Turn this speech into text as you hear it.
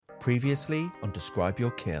Previously on Describe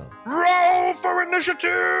Your Kill. Roll for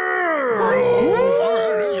initiative!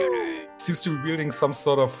 Seems to be wielding some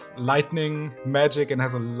sort of lightning magic and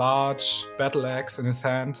has a large battle axe in his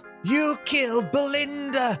hand. You killed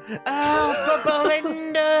Belinda! Oh, for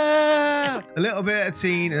Belinda! A little bit of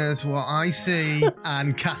seen as what I see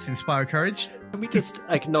and cast Inspire Courage. Can we just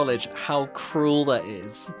acknowledge how cruel that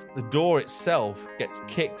is? The door itself gets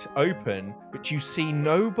kicked open, but you see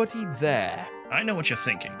nobody there. I know what you're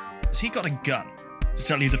thinking. Has he got a gun? To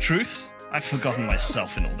tell you the truth, I've forgotten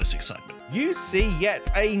myself in all this excitement. You see yet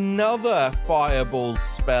another fireball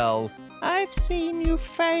spell. I've seen you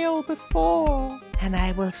fail before, and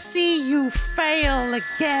I will see you fail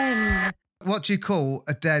again. What do you call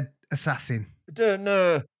a dead assassin? I don't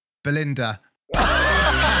know. Belinda.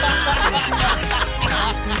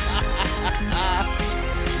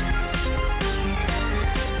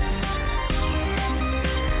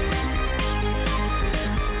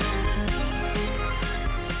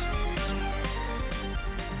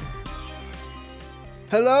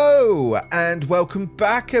 Hello, and welcome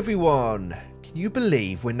back, everyone. Can you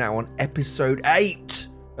believe we're now on episode 8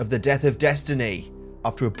 of The Death of Destiny?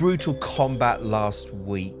 After a brutal combat last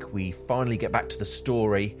week, we finally get back to the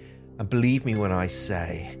story, and believe me when I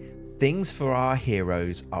say, things for our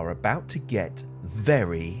heroes are about to get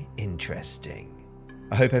very interesting.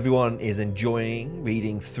 I hope everyone is enjoying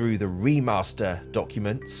reading through the remaster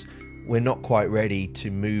documents. We're not quite ready to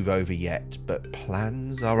move over yet, but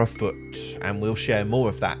plans are afoot, and we'll share more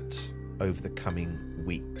of that over the coming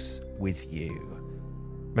weeks with you.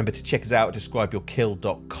 Remember to check us out at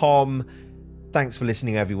describeyourkill.com. Thanks for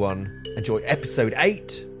listening, everyone. Enjoy episode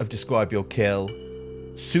 8 of Describe Your Kill,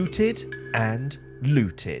 Suited and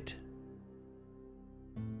Looted.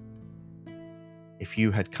 If you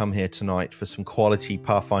had come here tonight for some quality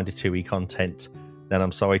Pathfinder 2e content, then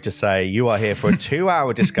I'm sorry to say you are here for a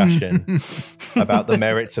 2-hour discussion about the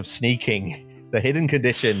merits of sneaking, the hidden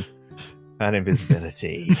condition, and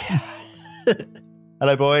invisibility.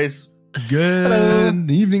 Hello, boys. Good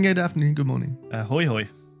evening, good afternoon, good morning. Hoi hoi.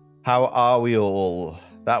 How are we all?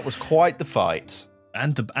 That was quite the fight.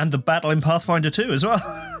 And the battle in Pathfinder 2 as well.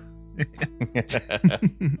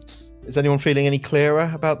 Is anyone feeling any clearer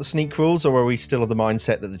about the sneak rules, or are we still of the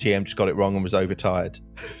mindset that the GM just got it wrong and was overtired?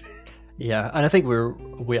 Yeah, and I think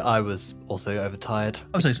I was also overtired.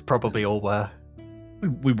 I was Probably all were.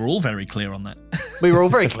 We were all very clear on that. We were all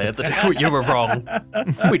very clear that you were wrong.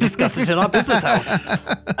 We discussed it in our business house.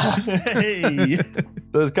 Hey.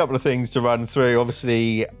 There's a couple of things to run through.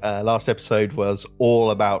 Obviously, last episode was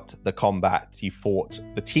all about the combat. You fought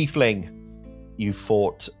the Tiefling. You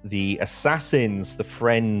fought the assassins, the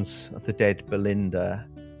friends of the dead Belinda.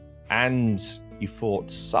 And you fought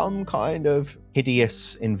some kind of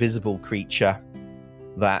hideous, invisible creature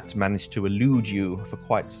that managed to elude you for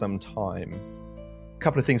quite some time. A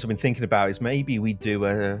couple of things I've been thinking about is maybe we do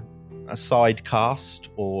a side cast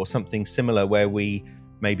or something similar where we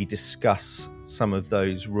maybe discuss some of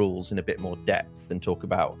those rules in a bit more depth and talk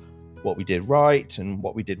about what we did right and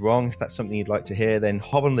what we did wrong. If that's something you'd like to hear, then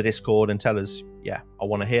hop on the Discord and tell us, yeah, I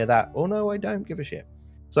want to hear that, or no, I don't give a shit.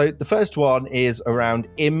 So the first one is around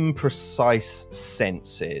imprecise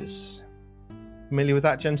senses. Familiar with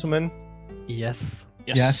that, gentlemen? Yes.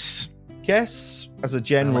 Yes. Yes, as a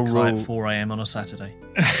general At rule. 4 a.m. on a Saturday.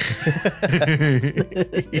 I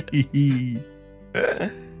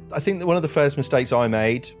think that one of the first mistakes I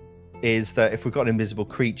made is that if we've got an invisible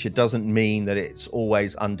creature, doesn't mean that it's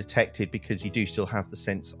always undetected, because you do still have the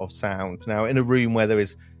sense of sound. Now, in a room where there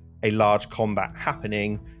is a large combat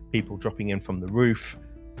happening, people dropping in from the roof,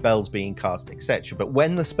 spells being cast, etc. But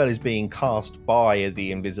when the spell is being cast by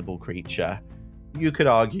the invisible creature, you could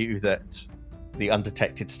argue that the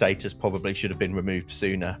undetected status probably should have been removed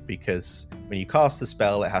sooner, because when you cast the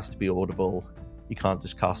spell, it has to be audible. You can't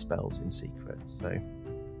just cast spells in secret. So,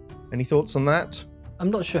 any thoughts on that? I'm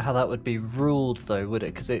not sure how that would be ruled, though, would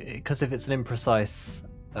it? Because if it's an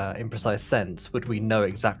imprecise sense, would we know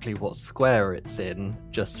exactly what square it's in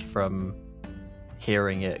just from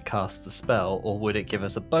hearing it cast the spell, or would it give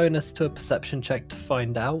us a bonus to a perception check to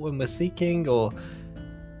find out when we're seeking, or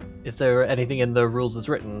is there anything in the rules as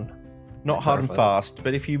written? Not hard and fast,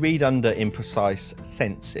 but if you read under imprecise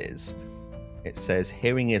senses, it says,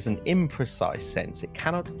 hearing is an imprecise sense. It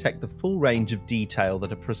cannot detect the full range of detail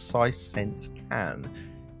that a precise sense can.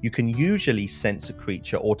 You can usually sense a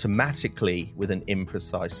creature automatically with an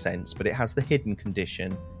imprecise sense, but it has the hidden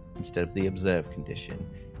condition instead of the observed condition.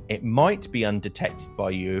 It might be undetected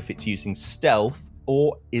by you if it's using stealth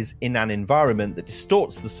or is in an environment that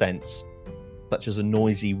distorts the sense, such as a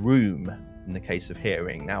noisy room in the case of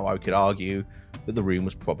hearing. Now, I could argue that the room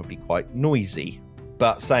was probably quite noisy.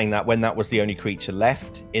 But saying that, when that was the only creature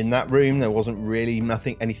left in that room, there wasn't really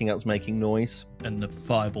anything else making noise. And the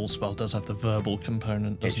fireball spell does have the verbal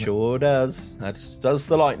component, It doesn't it? sure does. That does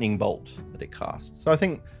the lightning bolt that it casts. So I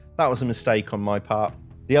think that was a mistake on my part.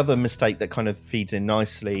 The other mistake that kind of feeds in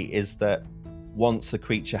nicely is that once the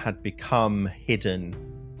creature had become hidden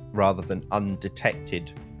rather than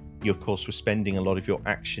undetected, you of course were spending a lot of your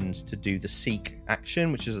actions to do the seek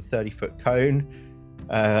action, which is a 30-foot cone.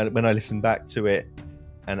 When I listened back to it,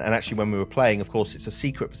 and actually when we were playing, of course, it's a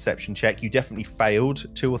secret perception check. You definitely failed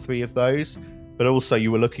 2 or 3 of those, but also you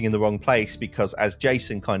were looking in the wrong place because, as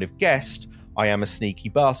Jason kind of guessed, I am a sneaky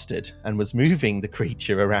bastard and was moving the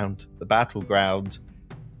creature around the battleground,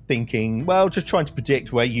 thinking, well, just trying to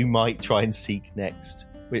predict where you might try and seek next,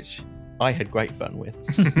 which I had great fun with.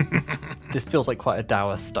 This feels like quite a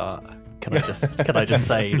dour start. Can I just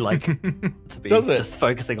say, like, to be Does it? just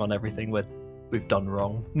focusing on everything we've done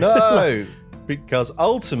wrong? No, because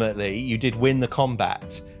ultimately you did win the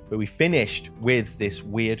combat, but we finished with this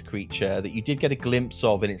weird creature that you did get a glimpse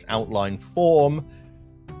of in its outline form,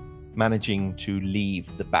 managing to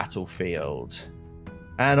leave the battlefield.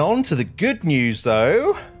 And on to the good news,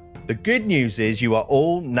 though. The good news is you are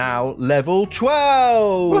all now level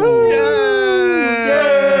 12! Yay!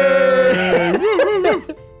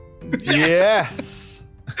 Yes!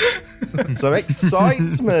 Some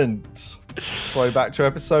excitement! Going back to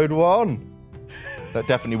episode 1. That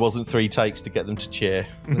definitely wasn't 3 takes to get them to cheer.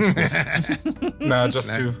 No,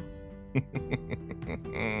 just 2.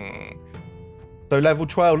 So level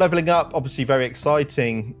 12, leveling up, obviously very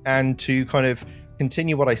exciting. And to kind of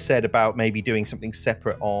continue what I said about maybe doing something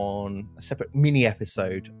separate on a separate mini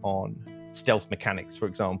episode on stealth mechanics, for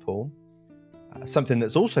example. Something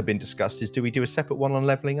that's also been discussed is, do we do a separate one on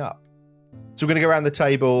leveling up? So we're going to go around the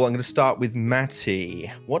table. I'm going to start with Matty.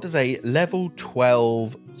 What does a level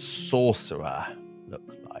 12 sorcerer look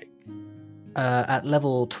like? At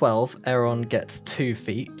level 12, Aaron gets 2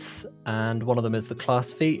 feats, and one of them is the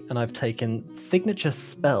class feat, and I've taken Signature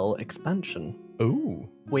Spell Expansion, Ooh.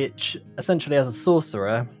 which essentially, as a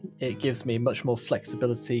sorcerer, it gives me much more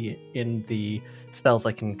flexibility in the spells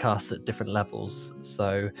I can cast at different levels.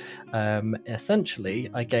 So essentially,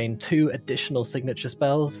 I gain 2 additional signature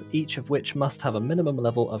spells, each of which must have a minimum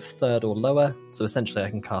level of 3rd or lower. So essentially, I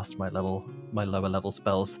can cast my lower level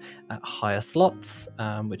spells at higher slots,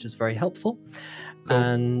 which is very helpful. Cool.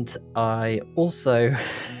 And I also,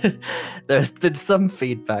 there's been some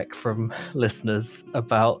feedback from listeners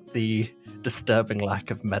about the disturbing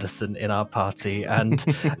lack of medicine in our party, and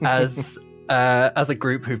as a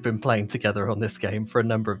group who've been playing together on this game for a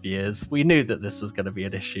number of years, we knew that this was going to be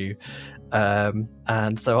an issue.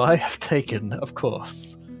 And so I have taken, of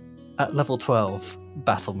course, at level 12,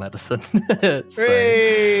 battle medicine.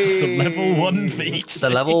 The level 1 feat. The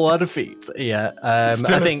level 1 feat, yeah.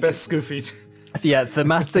 Still I his think, best skill feat. yeah,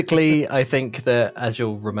 thematically, I think that, as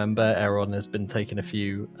you'll remember, Aaron has been taking a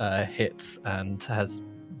few hits and has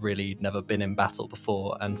really never been in battle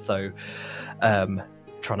before. And so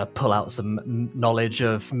trying to pull out some knowledge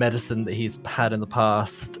of medicine that he's had in the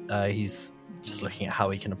past. He's just looking at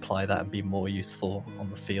how he can apply that and be more useful on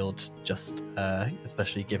the field, just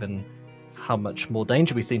especially given how much more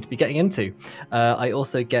danger we seem to be getting into. I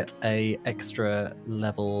also get a extra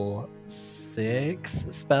level 6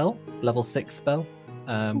 spell,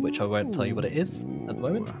 which I won't tell you what it is at the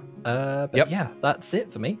moment. But yeah, that's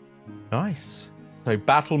it for me. Nice. So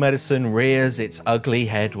battle medicine rears its ugly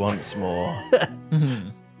head once more.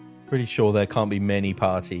 Pretty sure there can't be many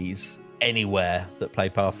parties anywhere that play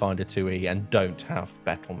Pathfinder 2e and don't have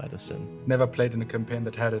battle medicine. Never played in a campaign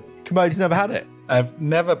that had it. Commody's never had it. I've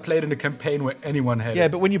never played in a campaign where anyone had it. Yeah,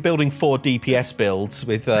 but when you're building 4 DPS builds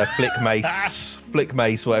with flick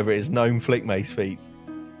mace, whatever it is, gnome flick mace feats,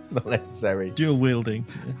 not necessary. Dual wielding.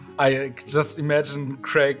 I just imagine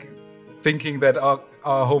Craig thinking that our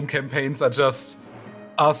home campaigns are just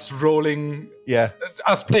us rolling,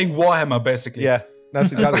 us playing Warhammer, basically. Yeah,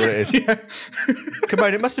 that's exactly what it is. Yeah.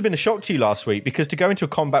 Commode, it must have been a shock to you last week, because to go into a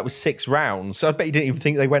combat with 6 rounds, I bet you didn't even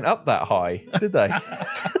think they went up that high, did they?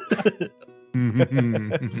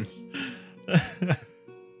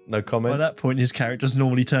 No comment? By that point, his character's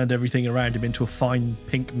normally turned everything around him into a fine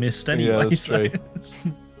pink mist anyway. Yeah, that's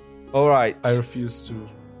true. All right. I refuse to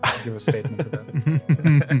give a statement to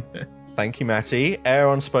that. Thank you, Matty.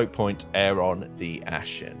 Aaron Spoke Point, Aaron the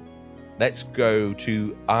Ashen. Let's go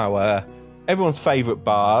to everyone's favourite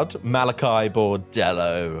bard, Malachi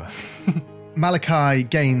Bordello. Malachi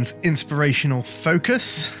gains inspirational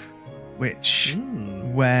focus, which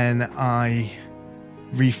when I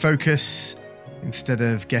refocus, instead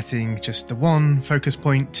of getting just the 1 focus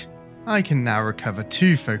point, I can now recover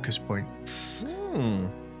 2 focus points.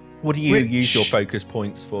 What do you use your focus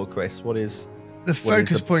points for, Chris? The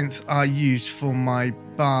focus points are used for my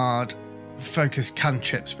bard focus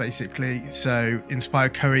cantrips, basically. So, Inspire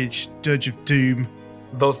Courage, Dirge of Doom.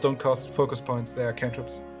 Those don't cost focus points, they are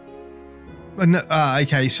cantrips.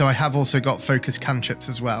 Okay, so I have also got focus cantrips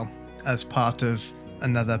as well, as part of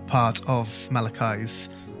another part of Malachi's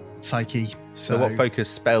psyche. So what focus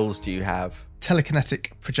spells do you have?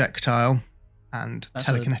 Telekinetic Projectile and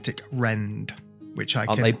Telekinetic Rend, which I can...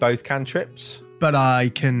 Aren't they both cantrips? But I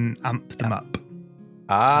can amp them up.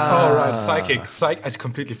 Oh, right, psychic. I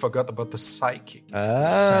completely forgot about the psychic. Of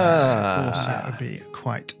course, that would be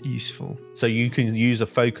quite useful. So you can use a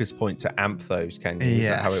focus point to amp those, can you? Is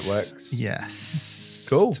that how it works? Yes.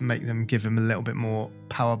 Cool. To make them, give them a little bit more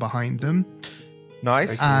power behind them.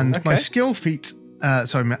 Nice. And my skill feat,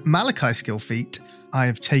 Malachi skill feat, I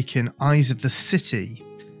have taken Eyes of the City.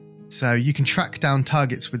 So you can track down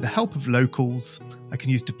targets with the help of locals. I can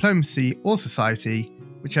use diplomacy or society,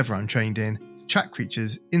 whichever I'm trained in. Track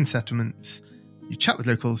creatures in settlements. You chat with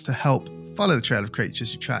locals to help follow the trail of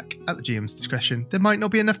creatures you track at the GM's discretion. There might not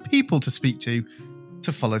be enough people to speak to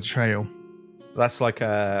follow the trail. That's like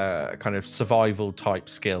a kind of survival type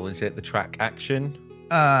skill, is it? The track action?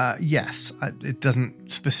 Yes. It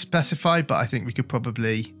doesn't specify, but I think we could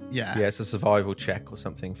probably, Yeah, it's a survival check or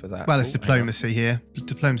something for that. Well, it's diplomacy here.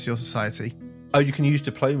 Diplomacy or society. Oh, you can use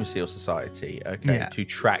diplomacy or society, to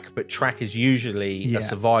track, but track is usually a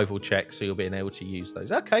survival check, so you'll be able to use those.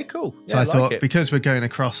 Okay, cool. So I thought because we're going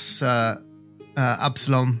across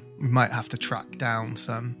Absalom, we might have to track down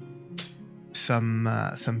some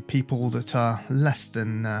people that are less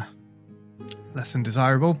than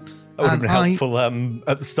desirable. That would have been helpful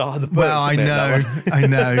at the start of the book. Well, I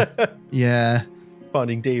know. Yeah.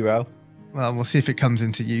 Finding derail. Well, we'll see if it comes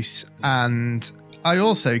into use. And I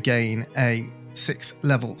also gain a 6th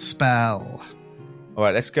level spell. All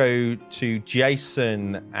right, let's go to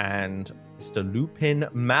Jason and Mr. Lupin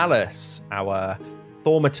Malice, our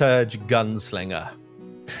Thaumaturge gunslinger.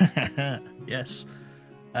 Yes.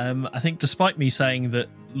 I think despite me saying that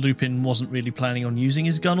Lupin wasn't really planning on using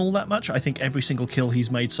his gun all that much, I think every single kill he's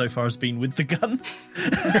made so far has been with the gun.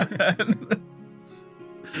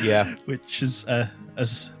 Yeah. Which is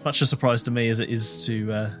as much a surprise to me as it is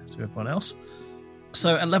to everyone else.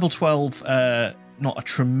 So at level 12, not a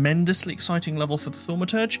tremendously exciting level for the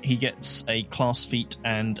Thaumaturge. He gets a class feat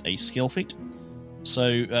and a skill feat.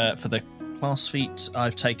 So for the class feat,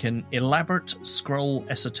 I've taken Elaborate Scroll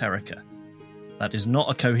Esoterica. That is not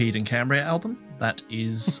a Coheed and Cambria album. That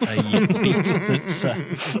is a feat that's...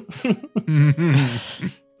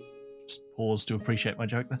 Just pause to appreciate my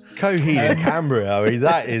joke there. Coheed and Cambria, I mean,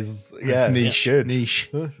 that is... Yeah, niche. Good. Niche.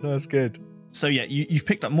 That's good. So yeah, you've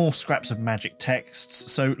picked up more scraps of magic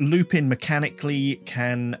texts. So Lupin mechanically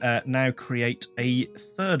can now create a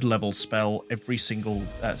third level scroll every single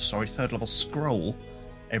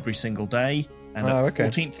day. And at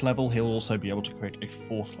 14th level, he'll also be able to create a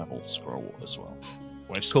 4th level scroll as well.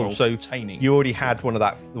 Cool. So you already had one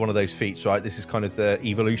of those feats, right? This is kind of the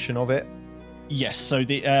evolution of it. Yes. So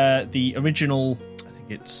the original, I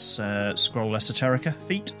think it's Scroll Esoterica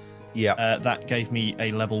feat. Yeah. That gave me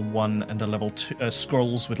a level 1 and a level 2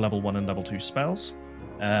 scrolls with level 1 and level 2 spells.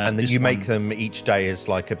 And then you make them each day as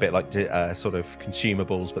like a bit like sort of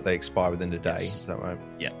consumables, but they expire within a day. Yes. Is that right?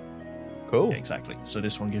 Yeah. Cool. Yeah, exactly. So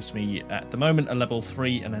this one gives me, at the moment, a level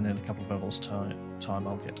 3, and then in a couple of levels' time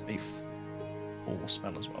I'll get a 4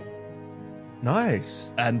 spell as well. Nice.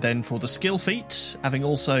 And then for the skill feat, having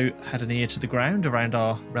also had an ear to the ground around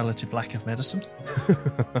our relative lack of medicine,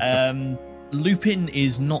 Lupin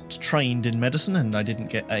is not trained in medicine, and I didn't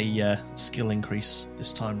get a skill increase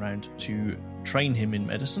this time round to train him in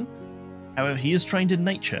medicine. However, he is trained in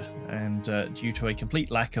nature, and due to a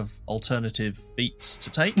complete lack of alternative feats to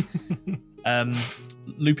take,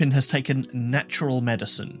 Lupin has taken natural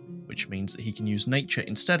medicine, which means that he can use nature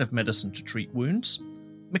instead of medicine to treat wounds.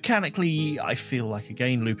 Mechanically, I feel like,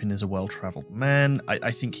 again, Lupin is a well-travelled man.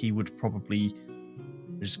 I think he would probably...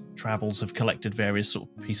 His travels have collected various sort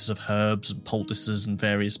of pieces of herbs and poultices and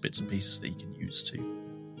various bits and pieces that he can use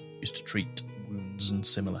to treat wounds and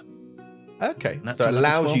similar. Okay, so it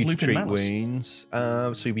allows you to treat wounds.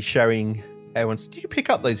 So you'll be sharing everyone's... Did you pick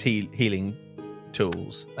up those healing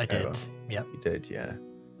tools? I did. Yeah, you did. Yeah,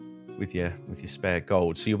 with your spare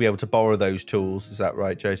gold, so you'll be able to borrow those tools. Is that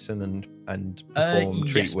right, Jason? And perform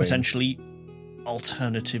treat yes, wounds. Potentially.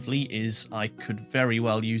 Alternatively, is I could very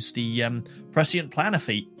well use the Prescient Planner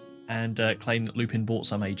feat and claim that Lupin bought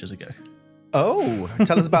some ages ago. Oh,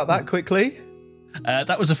 tell us about that quickly.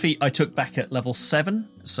 That was a feat I took back at level 7.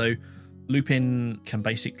 So Lupin can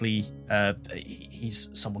basically, he's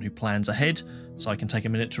someone who plans ahead, so I can take a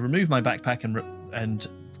minute to remove my backpack and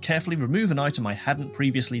carefully remove an item I hadn't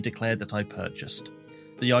previously declared that I purchased.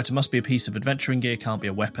 The item must be a piece of adventuring gear, can't be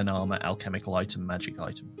a weapon, armor, alchemical item, magic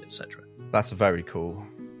item, etc. That's very cool.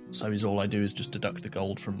 So all I do is just deduct the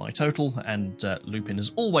gold from my total, and Lupin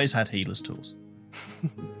has always had healer's tools.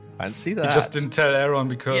 Fancy that. He just didn't tell Aaron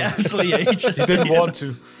because he didn't want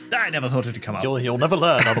to. I never thought it'd come up. You'll never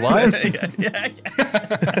learn otherwise. yeah.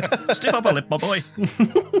 Stiff upper lip, my boy.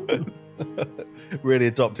 Really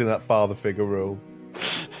adopting that father figure rule.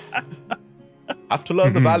 Have to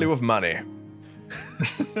learn the value of money.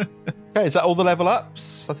 Okay, is that all the level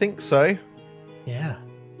ups? I think so. Yeah.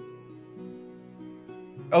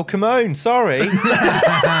 Oh, come on, sorry.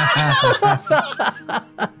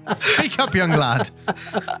 Speak up, young lad.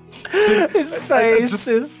 His face,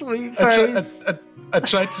 his sweet face. I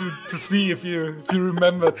tried to see if you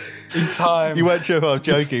remembered in time. You weren't sure if I was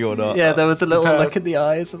joking or not. Yeah, there was a little look in the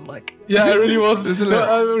eyes and like. Yeah, I really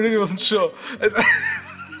wasn't sure.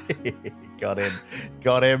 Got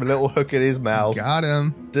him. A little hook in his mouth. Got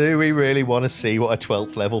him. Do we really want to see what a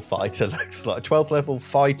 12th level fighter looks like? 12th level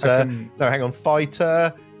fighter.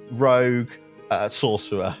 Fighter, rogue,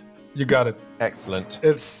 sorcerer. You got it. Excellent.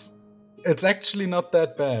 It's actually not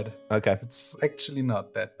that bad. Okay. It's actually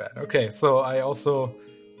not that bad. Okay, so I also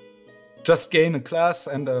just gain a class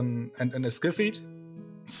and a skill feat.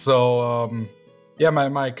 So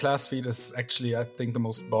my class feat is actually, I think, the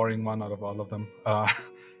most boring one out of all of them.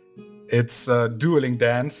 It's dueling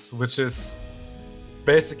dance, which is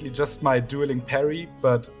basically just my dueling parry,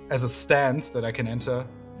 but as a stance that I can enter,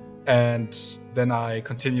 and then I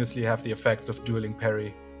continuously have the effects of dueling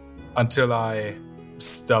parry until I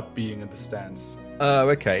stop being in the stance.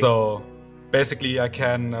 Okay. So basically I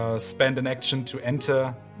can spend an action to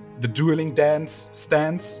enter the dueling dance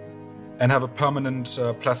stance and have a permanent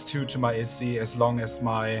 +2 to my AC as long as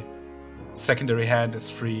my secondary hand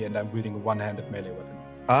is free and I'm wielding a one-handed melee weapon.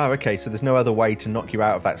 Okay, so there's no other way to knock you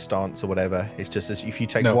out of that stance or whatever. It's just as if you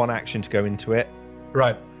take one action to go into it.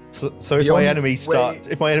 Right. So if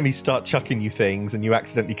my enemies start chucking you things and you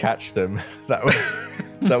accidentally catch them, that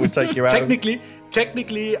would take you out.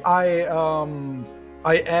 Technically, I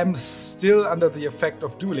am still under the effect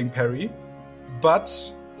of dueling parry, but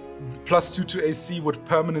 +2 to AC would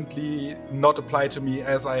permanently not apply to me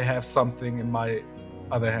as I have something in my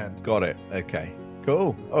other hand. Got it. Okay.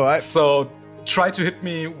 Cool. All right. So try to hit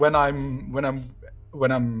me when I'm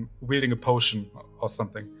wielding a potion or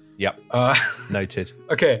something. Yep. Noted.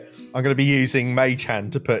 Okay. I'm going to be using Mage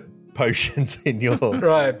Hand to put potions in your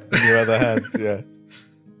right in your other hand. Yeah.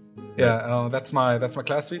 Yeah. That's my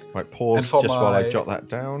class feat. Right. Pause just while I jot that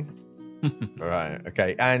down. Right.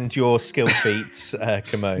 Okay. And your skill feats,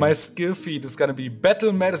 Kimone. My skill feat is going to be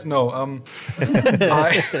battle medicine. No.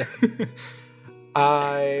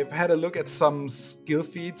 I've had a look at some skill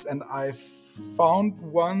feats and I found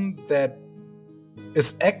one that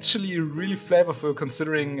is actually really flavorful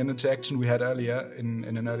considering an interaction we had earlier in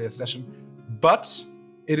an earlier session. But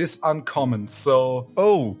it is uncommon. So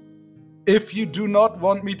if you do not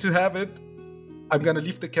want me to have it, I'm gonna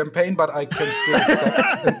leave the campaign, but I can still accept.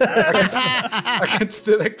 I can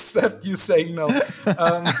still accept you saying no.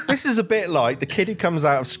 This is a bit like the kid who comes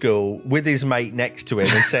out of school with his mate next to him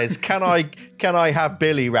and says, "Can I have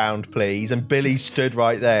Billy round, please?" And Billy stood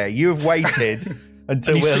right there. You have waited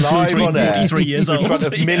until we're live on air in front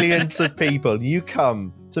of millions of people. You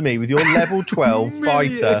come to me with your level 12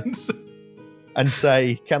 fighter and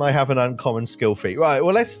say, "Can I have an uncommon skill feat?" Right.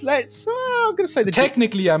 Well, let's. I'm going to say the.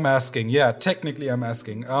 Technically, I'm asking. Yeah, technically, I'm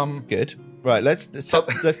asking. Good. Right. Let's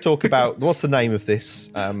talk about what's the name of this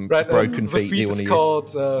broken feat. The feat is called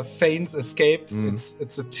Feigns Escape.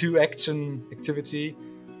 It's a 2-action activity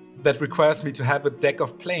that requires me to have a deck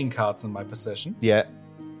of playing cards in my possession. Yeah.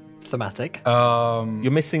 Thematic.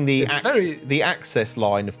 You're missing the access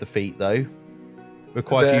line of the feat, though.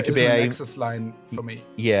 Requires you to be an access line for me.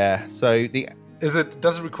 Yeah. So does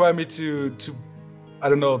it require me to I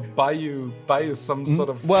don't know, buy you some sort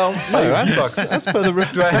of V-Bucks? As per the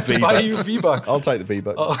rules. Do I have to buy you V-Bucks? I'll take the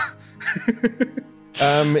V-Bucks. Oh.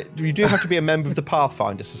 You do have to be a member of the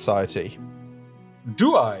Pathfinder Society.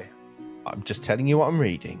 Do I? I'm just telling you what I'm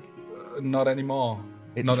reading. Not anymore.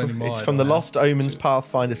 It's from the Lost Omens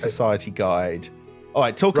Pathfinder Society guide. All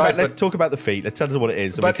right, let's talk about the feat. Let's tell us what it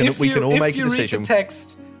is, and we can all make a decision. If you read the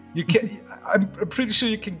text, you can. I'm pretty sure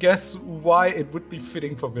you can guess why it would be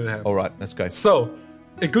fitting for Wilhelm. All right, let's go. So,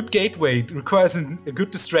 a good gateway requires a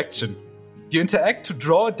good distraction. You interact to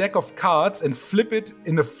draw a deck of cards and flip it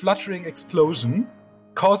in a fluttering explosion,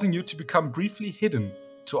 causing you to become briefly hidden.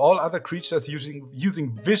 to all other creatures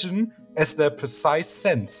using vision as their precise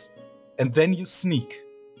sense, and then you sneak.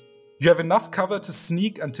 You have enough cover to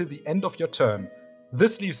sneak until the end of your turn.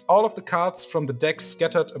 This leaves all of the cards from the deck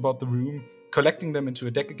scattered about the room. Collecting them into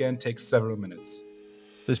a deck again takes several minutes.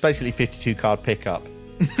 So it's basically 52 card pickup.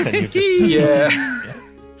 And you just, Yeah.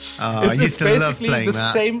 Oh, I used to love playing the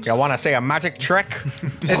that. same. you want to see a magic trick?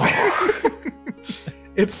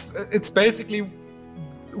 It's basically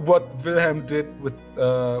what Wilhelm did with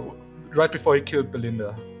right before he killed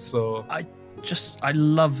Belinda. So I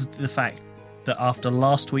love the fact that after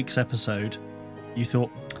last week's episode, you thought,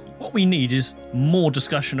 what we need is more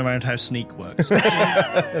discussion around how sneak works.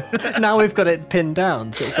 Now we've got it pinned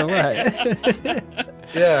down, so it's all right.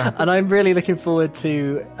 yeah, And I'm really looking forward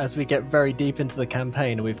to, as we get very deep into the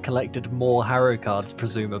campaign, we've collected more Harrow cards,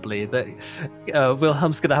 presumably, that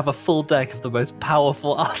Wilhelm's going to have a full deck of the most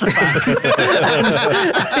powerful artifacts.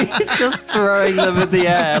 He's just throwing them in the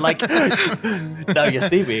air, like, now you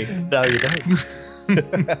see me, now you don't.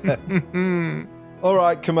 All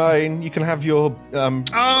right, Kamone, you can have your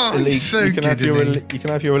he's so you can have good, your isn't he? you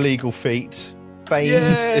can have your illegal feat.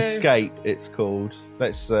 Bane's Escape, it's called.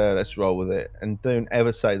 Let's roll with it, and don't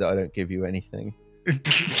ever say that I don't give you anything.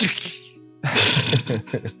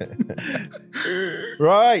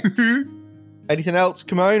 Right. Anything else,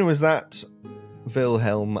 Kamone? Or was that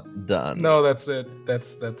Wilhelm done? no, that's it.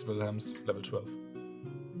 That's Wilhelm's level 12.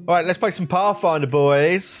 All right, let's play some Pathfinder,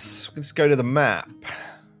 boys. Let's go to the map.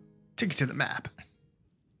 Take it to the map.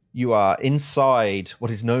 You are inside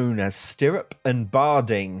what is known as Stirrup and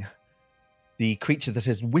Barding, the creature that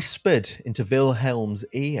has whispered into Wilhelm's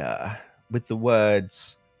ear with the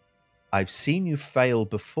words, "I've seen you fail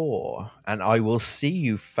before, and I will see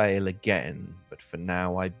you fail again, but for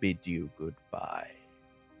now I bid you goodbye."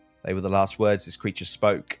 They were the last words this creature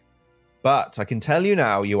spoke. But I can tell you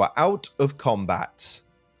now, you are out of combat.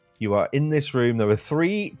 You are in this room. There are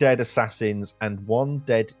 3 dead assassins and 1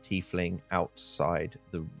 dead tiefling outside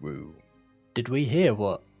the room. Did we hear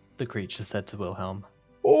what the creature said to Wilhelm?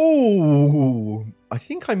 Oh, I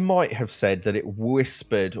think I might have said that it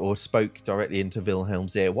whispered or spoke directly into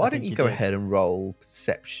Wilhelm's ear. Why I don't think you you go did. ahead and roll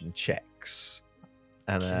perception checks?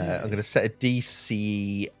 And I'm going to set a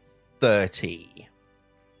DC 30.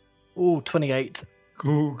 Ooh, 28.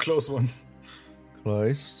 Ooh, close one.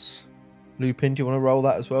 Close. Lupin, do you want to roll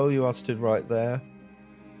that as well? You are stood right there.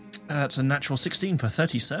 It's a natural 16 for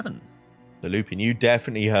 37. So Lupin, you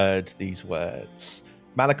definitely heard these words.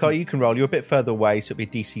 Malachi, you can roll. You're a bit further away, so it'll be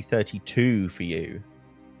DC 32 for you.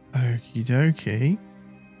 Okie dokie.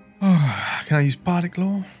 Oh, can I use Bardic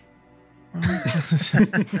Law?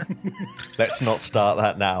 Let's not start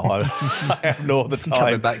that now. I have nor the It's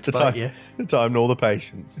coming time, back to the bite time, you. the time, nor the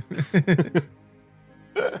patience.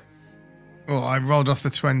 Oh, I rolled off the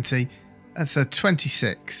 20. That's a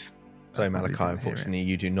 26. So I probably Malachi, didn't hear it. unfortunately,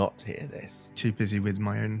 you do not hear this. Too busy with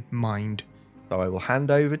my own mind. So I will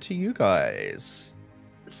hand over to you guys.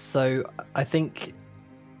 So I think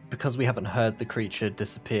because we haven't heard the creature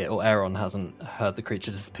disappear, or Aaron hasn't heard the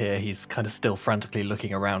creature disappear, he's kind of still frantically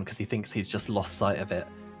looking around because he thinks he's just lost sight of it.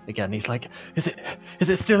 Again, he's like, is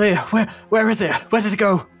it still here? Where is it? Where did it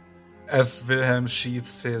go? As Wilhelm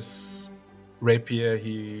sheaths his rapier,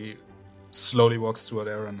 he slowly walks toward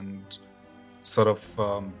Aaron and sort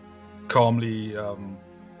of calmly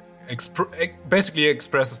basically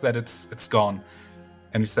expresses that it's gone.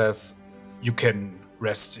 And he says, "You can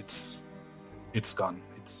rest. It's gone.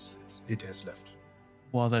 It has left."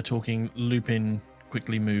 While they're talking, Lupin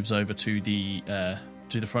quickly moves over to the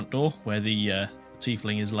front door where the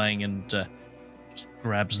tiefling is laying and just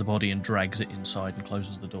grabs the body and drags it inside and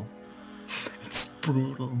closes the door. It's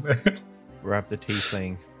brutal, man. Grab the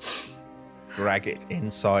tiefling. Drag it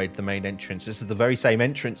inside the main entrance. This is the very same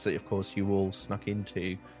entrance that, of course, you all snuck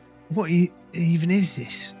into. What even is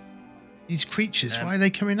this? These creatures, why are they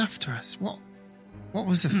coming after us? What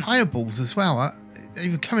was the fireballs as well? They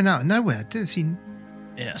were coming out of nowhere. I didn't see...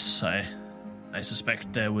 Yes, I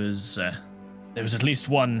suspect there was at least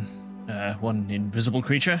one invisible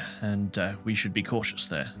creature, and we should be cautious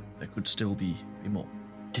there. There could still be more.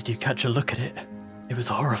 Did you catch a look at it? It was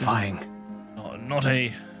horrifying.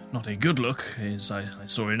 Not a good look, as I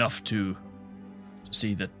saw enough to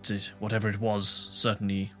see that whatever it was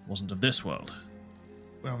certainly wasn't of this world.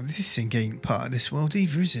 Well, this thing ain't part of this world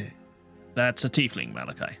either, is it? That's a tiefling,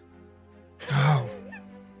 Malachi. Oh.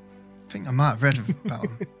 I think I might have read about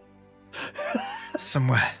them.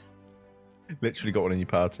 Somewhere. Literally got one in your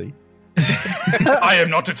party. I am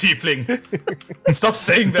not a tiefling. Stop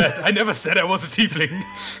saying that. I never said I was a tiefling.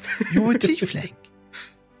 You're a tiefling.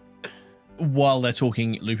 While they're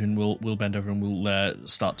talking, Lupin will bend over and will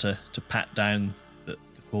start to pat down the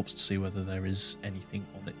corpse to see whether there is anything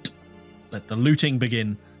on it. Let the looting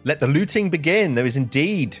begin. Let the looting begin. There is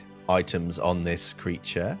indeed items on this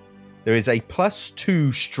creature. There is a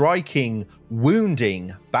 +2 striking,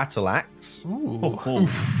 wounding battle axe.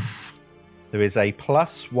 There is a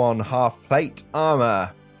 +1 half plate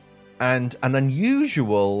armor and an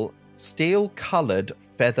unusual steel-coloured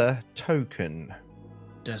feather token.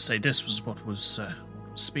 Dare say this was what was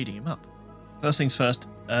speeding him up. First things first,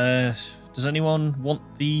 does anyone want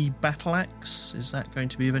the battle axe? Is that going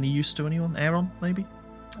to be of any use to anyone? Aaron, maybe?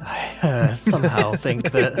 I somehow think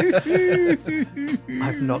that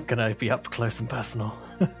I'm not going to be up close and personal.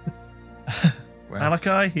 Well.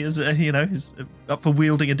 Malachi, he is, he's up for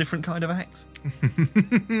wielding a different kind of axe.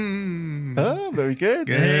 Oh, very good.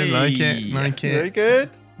 Good, Hey. like it. Very good.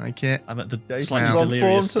 Like it. I'm at the Jason's slightly on form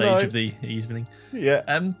delirious stage tonight. of the evening. Yeah.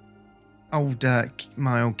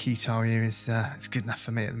 My old Keytar here is it's good enough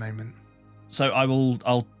for me at the moment. So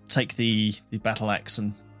I'll take the battle axe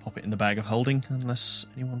and pop it in the bag of holding, unless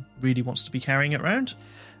anyone really wants to be carrying it around.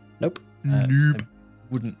 Nope. Nope. I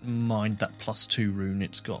wouldn't mind that +2 rune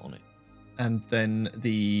it's got on it. And then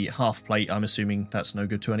the half plate, I'm assuming that's no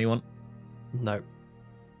good to anyone. No.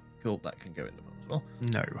 Cool, that can go in the box as well.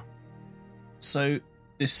 No. So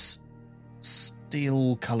this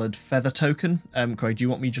steel-coloured feather token, Craig, do you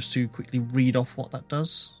want me just to quickly read off what that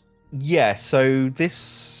does? Yeah, so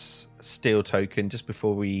this steel token, just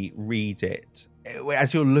before we read it,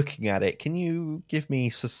 as you're looking at it, can you give me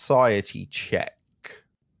society check?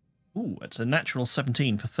 Ooh, it's a natural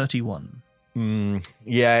 17 for 31.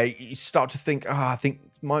 Yeah, you start to think, I think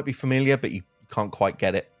it might be familiar, but you can't quite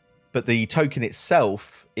get it. But the token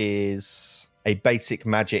itself is a basic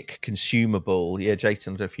magic consumable. Yeah,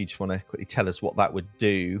 Jason, I don't know if you just want to quickly tell us what that would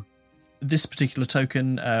do. This particular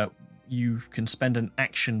token, you can spend an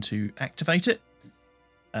action to activate it.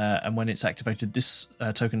 And when it's activated, this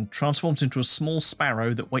token transforms into a small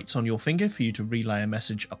sparrow that waits on your finger for you to relay a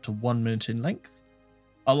message up to 1 minute in length,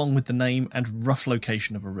 along with the name and rough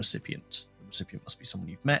location of a recipient. The recipient must be someone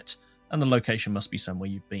you've met, and the location must be somewhere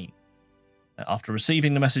you've been. After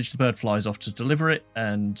receiving the message, the bird flies off to deliver it,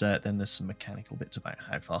 and then there's some mechanical bits about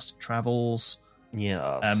how fast it travels.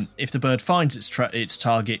 Yes. If the bird finds its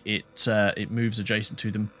target, it moves adjacent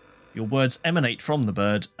to them. Your words emanate from the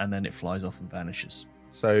bird, and then it flies off and vanishes.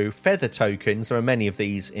 So feather tokens, there are many of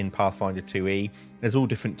these in Pathfinder 2e. There's all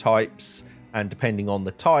different types, and depending on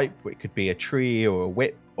the type, it could be a tree or a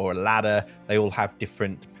whip or a ladder, they all have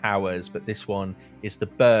different powers, but this one is the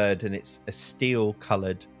bird, and it's a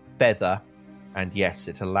steel-coloured feather, and yes,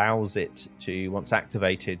 it allows it to, once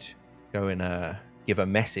activated, go and give a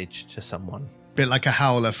message to someone. Bit like a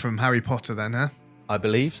howler from Harry Potter then, huh? I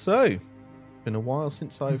believe so. Been a while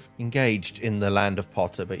since I've engaged in the land of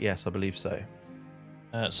Potter, but yes, I believe so.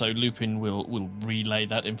 So Lupin will relay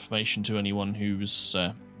that information to anyone who's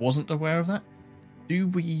wasn't aware of that. Do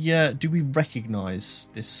we recognise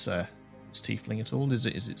this tiefling at all? Is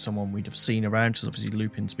it someone we'd have seen around? Because obviously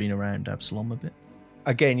Lupin's been around Absalom a bit.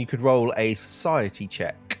 Again, you could roll a society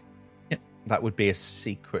check. Yep. That would be a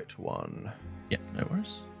secret one, Yeah, no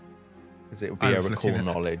worries. because it would be I a was recall looking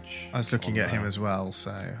at- knowledge. I was looking on at him that. as well,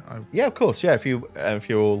 so Yeah, of course. Yeah, if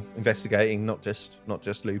you're all investigating, not just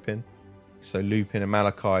Lupin. So Lupin and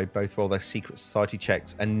Malachi both roll their secret society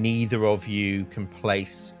checks, and neither of you can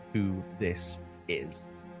place who this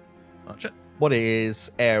is. Gotcha. What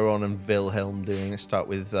is Aaron and Wilhelm doing? Let's start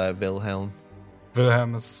with Wilhelm.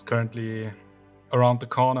 Wilhelm is currently around the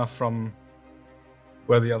corner from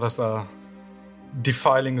where the others are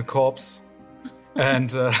defiling a corpse,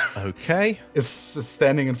 and Okay. is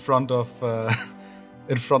standing in front of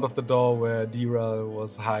the door where Dira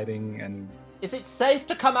was hiding. And Is it safe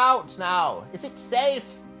to come out now? Is it safe?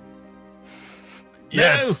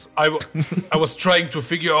 yes, I was trying to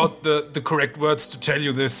figure out the correct words to tell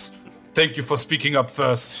you this. Thank you for speaking up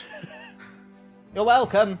first. You're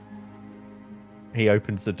welcome. He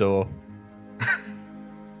opens the door,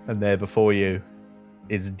 and there before you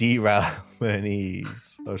is D-Ral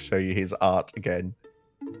Bernice. I'll show you his art again.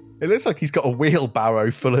 It looks like he's got a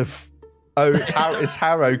wheelbarrow full of it's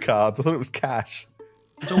Harrow cards. I thought it was cash.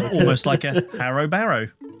 It's almost like a Harrow Barrow.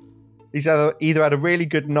 He's either had a really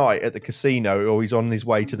good night at the casino, or he's on his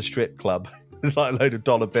way to the strip club. There's like a load of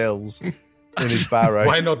dollar bills in his barrow.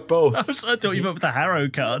 Why not both? I thought you meant with the Harrow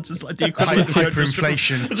cards. It's like the equivalent of going to a strip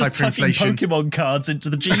hyperinflation. club, just tucking Pokemon cards into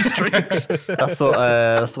the G strings.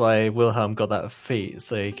 That's why Wilhelm got that feat,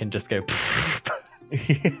 so he can just go.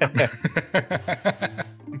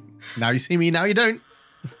 now you see me, now you don't.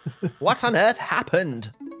 What on earth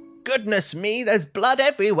happened? Goodness me, there's blood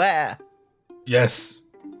everywhere. Yes.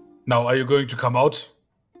 Now, are you going to come out?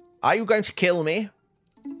 Are you going to kill me?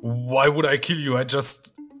 Why would I kill you? I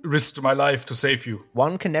just risked my life to save you.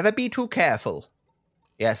 One can never be too careful.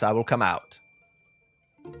 Yes, I will come out.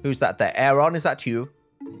 Who's that there? Aaron, is that you?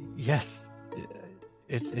 Yes,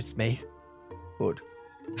 it's me. Good.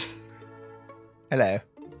 Hello.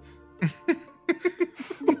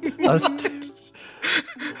 I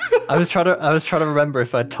was trying to remember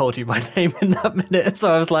if I told you my name in that minute,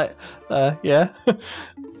 so I was like, yeah.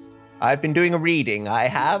 I've been doing a reading. I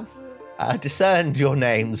have discerned your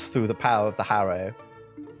names through the power of the harrow.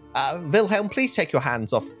 Wilhelm, please take your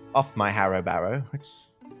hands off my harrow barrow. It's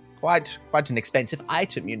quite an expensive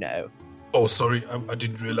item, you know. Oh, sorry, I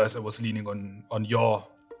didn't realize I was leaning on your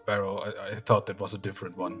barrow. I thought that was a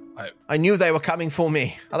different one. I knew they were coming for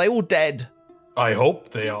me. Are they all dead? I hope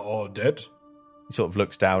they are all dead. He sort of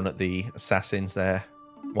looks down at the assassins there.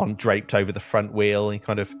 One draped over the front wheel. He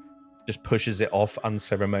kind of just pushes it off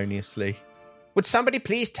unceremoniously. Would somebody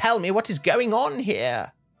please tell me what is going on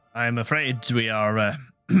here? I'm afraid we are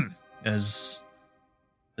as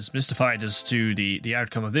mystified as to the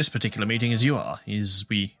outcome of this particular meeting as you are.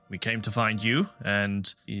 We came to find you,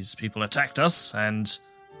 and these people attacked us, and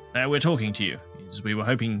now we're talking to you. We were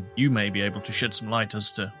hoping you may be able to shed some light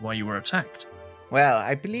as to why you were attacked. Well,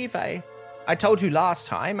 I believe I told you last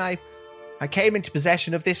time, I came into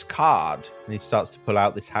possession of this card. And he starts to pull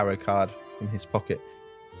out this harrow card from his pocket.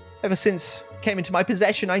 Ever since it came into my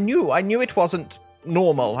possession, I knew it wasn't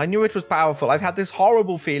normal. I knew it was powerful. I've had this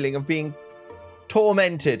horrible feeling of being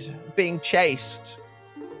tormented, being chased.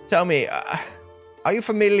 Tell me, are you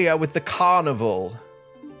familiar with the carnival?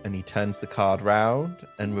 And he turns the card round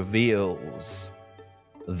and reveals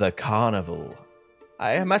the carnival.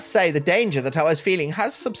 I must say the danger that I was feeling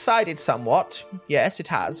has subsided somewhat. Yes, it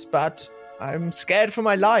has, but I'm scared for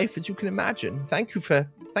my life, as you can imagine. Thank you for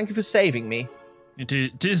saving me.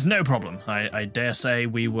 It is no problem. I dare say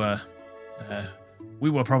we were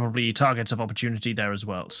probably targets of opportunity there as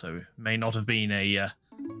well, so it may not have been an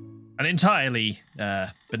entirely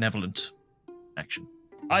benevolent action.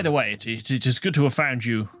 Either way, it is good to have found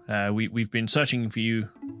you. We've been searching for you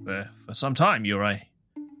for some time. You're a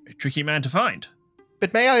tricky man to find.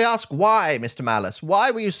 But may I ask why, Mr. Malice? Why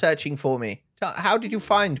were you searching for me? How did you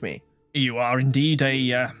find me? You are indeed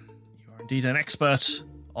an expert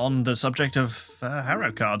on the subject of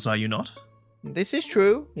harrow cards, are you not? This is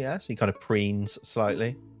true, yes. He kind of preens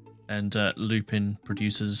slightly. And Lupin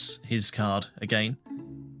produces his card again.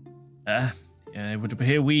 It would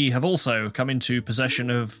appear we have also come into possession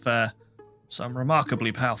of some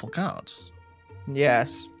remarkably powerful cards.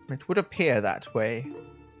 Yes, it would appear that way.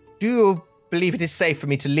 Do you believe it is safe for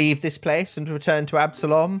me to leave this place and return to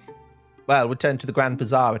Absalom? Well, return to the Grand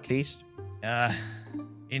Bazaar, at least.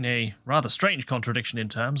 In a rather strange contradiction in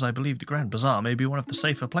terms, I believe the Grand Bazaar may be one of the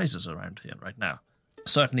safer places around here right now.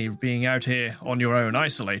 Certainly, being out here on your own,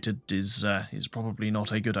 isolated, is probably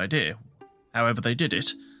not a good idea. However they did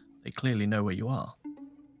it, they clearly know where you are.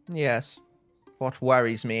 Yes. What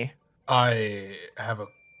worries me? I have a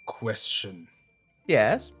question.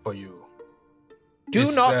 Yes? For you. Do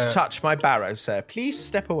not touch my barrow, sir. Please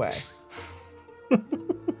step away.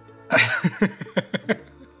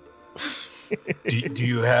 do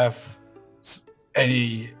you have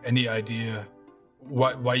any idea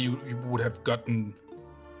why you would have gotten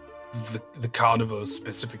the carnival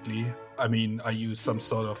specifically? I mean, are you some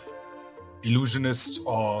sort of illusionist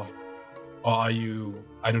or are you,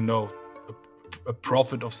 I don't know, a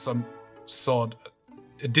prophet of some sort?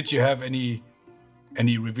 Did you have any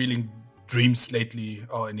revealing dreams lately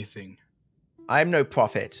or anything? I am no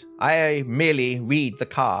prophet. I merely read the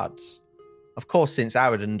cards. Of course, since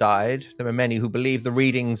Aradin died, there are many who believe the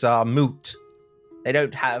readings are moot. They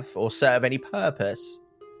don't have or serve any purpose.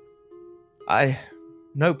 I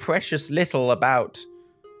know precious little about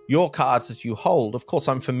your cards that you hold. Of course,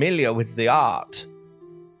 I'm familiar with the art,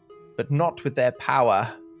 but not with their power.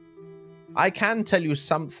 I can tell you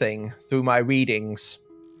something through my readings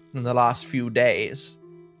in the last few days.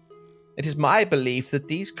 It is my belief that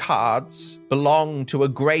these cards belong to a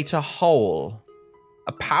greater whole,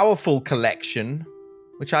 a powerful collection,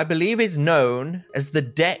 which I believe is known as the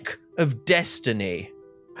Deck of Destiny.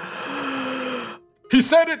 He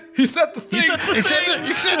said it! He said the thing!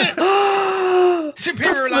 He said it!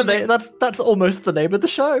 Superior landing! That's almost the name of the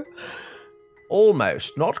show.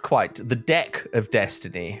 Almost, not quite. The Deck of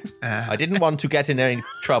Destiny. I didn't want to get in any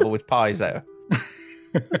trouble with Paizo.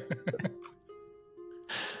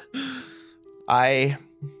 I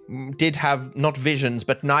did have not visions,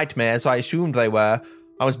 but nightmares, I assumed they were.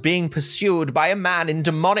 I was being pursued by a man in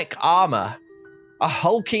demonic armor. a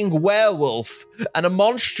hulking werewolf, and a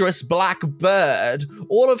monstrous black bird,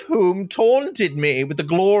 all of whom taunted me with the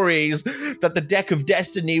glories that the Deck of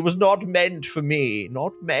Destiny was not meant for me,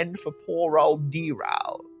 not meant for poor old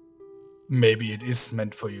D-Ral. Maybe it is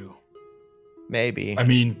meant for you. Maybe. I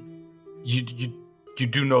mean, you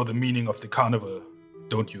do know the meaning of the carnival,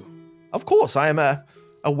 don't you? Of course, I am a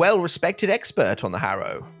well-respected expert on the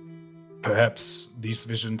Harrow. Perhaps these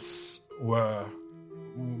visions were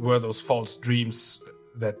those false dreams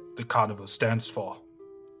that the carnival stands for.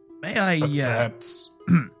 May I, perhaps,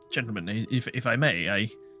 gentlemen, if I may, I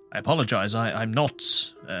apologize. I'm not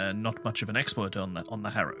much of an expert on the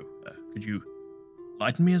Harrow. Could you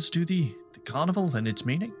enlighten me as to the carnival and its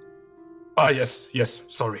meaning? Yes.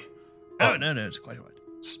 Sorry. No, it's quite all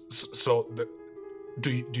right.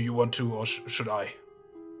 Do you want to, or should I?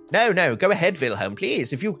 No, go ahead, Wilhelm,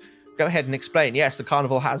 please. If you go ahead and explain. Yes, the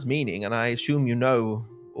carnival has meaning, and I assume you know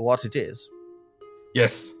what it is.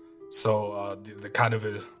 Yes. So the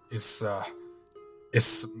carnival is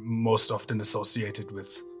most often associated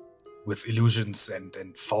with illusions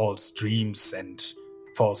and false dreams and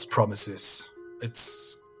false promises.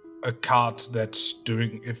 It's a card that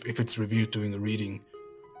if it's revealed during a reading,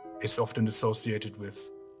 is often associated with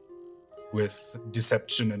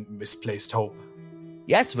deception and misplaced hope.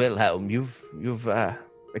 Yes, Wilhelm, you've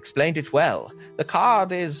explained it well. The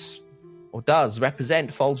card is, or does,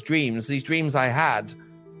 represent false dreams. These dreams I had,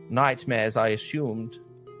 nightmares I assumed.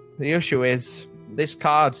 The issue is, this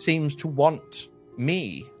card seems to want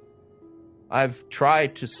me. I've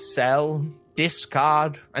tried to sell,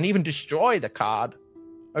 discard, and even destroy the card,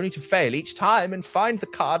 only to fail each time and find the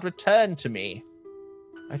card returned to me.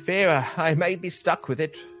 I fear I may be stuck with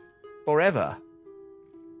it forever.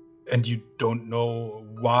 And you don't know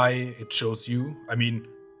why it chose you? I mean,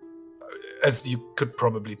 as you could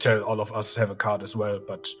probably tell, all of us have a card as well,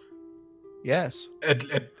 but yes, at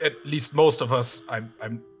least most of us,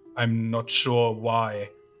 I'm not sure why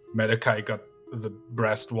Malachi got the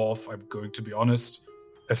brass dwarf. I'm going to be honest.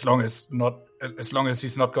 As long as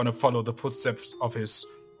he's not going to follow the footsteps of his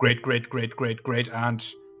great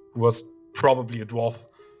aunt, who was probably a dwarf.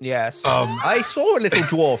 Yes, I saw a little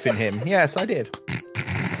dwarf in him. Yes, I did.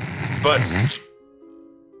 But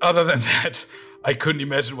other than that, I couldn't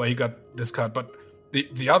imagine why he got this card. But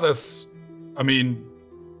the others, I mean,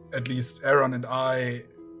 at least Aaron and I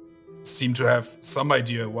seem to have some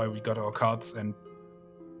idea why we got our cards, and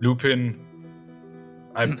Lupin,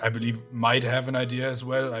 I believe, might have an idea as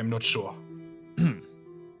well. I'm not sure.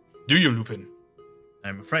 Do you, Lupin?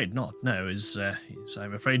 I'm afraid not. No,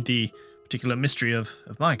 I'm afraid the particular mystery of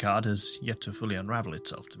my card has yet to fully unravel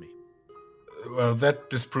itself to me. Well, that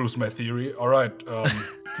disproves my theory. All right.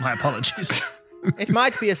 My apologies. It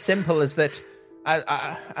might be as simple as that,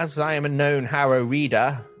 as I am a known Harrow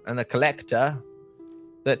reader and a collector,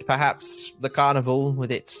 that perhaps the carnival,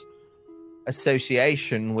 with its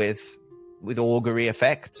association with augury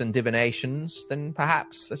effects and divinations, then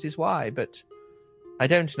perhaps that is why. But I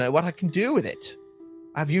don't know what I can do with it.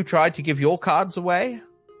 Have you tried to give your cards away?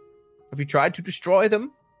 Have you tried to destroy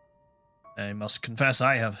them? I must confess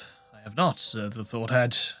I have not. The thought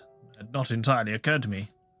had not entirely occurred to me.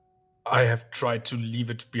 I have tried to leave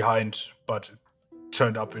it behind, but it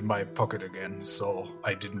turned up in my pocket again, so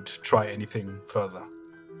I didn't try anything further.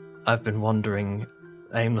 I've been wandering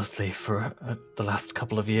aimlessly for the last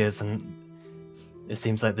couple of years, and it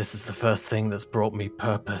seems like this is the first thing that's brought me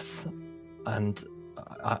purpose, and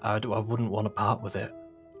I wouldn't want to part with it.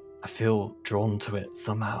 I feel drawn to it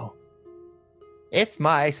somehow. If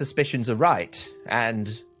my suspicions are right,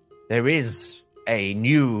 and there is a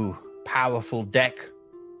new powerful deck,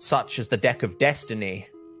 such as the Deck of Destiny,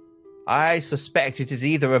 I suspect it is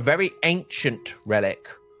either a very ancient relic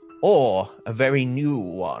or a very new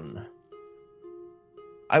one.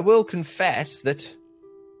 I will confess that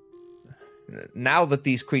now that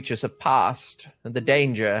these creatures have passed and the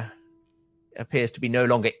danger appears to be no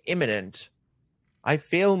longer imminent, I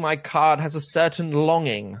feel my card has a certain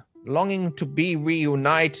longing to be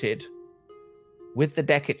reunited with the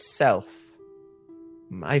deck itself.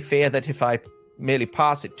 I fear that if I merely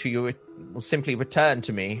pass it to you, it will simply return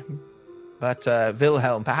to me. But,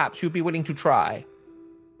 Wilhelm, perhaps you'd be willing to try.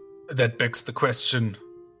 That begs the question,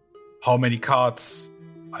 how many cards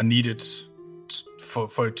are needed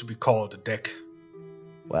for it to be called a deck?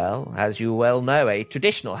 Well, as you well know, a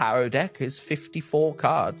traditional Harrow deck is 54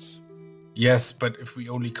 cards. Yes, but if we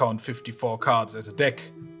only count 54 cards as a deck,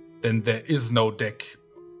 then there is no deck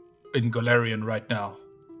in Golarion right now.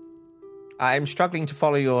 I'm struggling to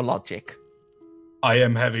follow your logic. I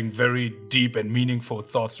am having very deep and meaningful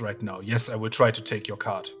thoughts right now. Yes, I will try to take your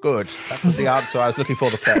card. Good. That was the answer I was looking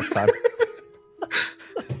for the first time.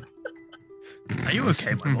 Are you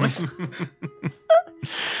okay, my boy?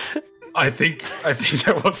 I think I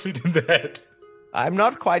was hit in the head. I'm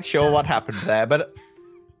not quite sure what happened there, but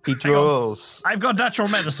he drools. I've got natural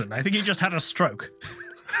medicine. I think he just had a stroke.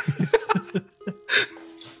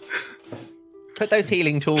 Put those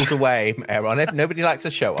healing tools away, Aaron. Nobody likes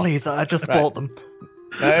a show off. Please, I just bought them.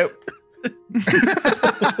 No.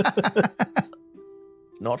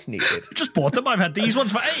 Not needed. Just bought them. I've had these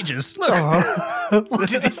ones for ages. Look. What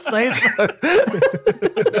did he say so?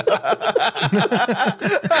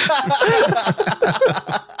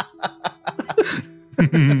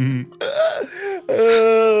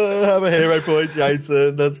 Have a hero point,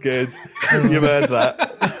 Jason. That's good. You've earned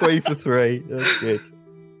that. 3 for 3. That's good.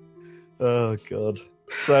 Oh, God.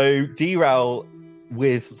 So, Derail,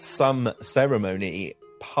 with some ceremony,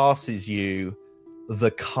 passes you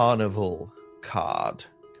the carnival card.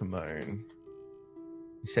 Come on.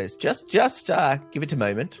 He says, just give it a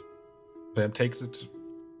moment. Vam takes a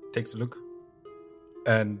look,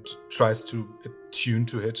 and tries to attune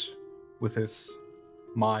to it with his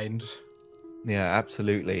mind. Yeah,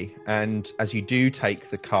 absolutely. And as you do take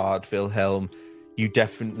the card, Wilhelm, you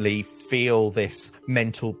definitely feel this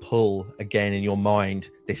mental pull again in your mind,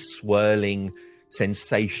 this swirling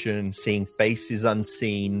sensation, seeing faces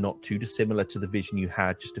unseen, not too dissimilar to the vision you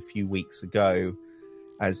had just a few weeks ago,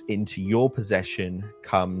 as into your possession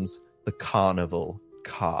comes the carnival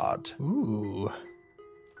card. Ooh.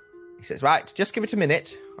 He says, right, just give it a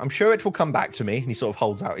minute. I'm sure it will come back to me. And he sort of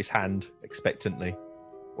holds out his hand expectantly.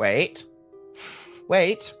 Wait.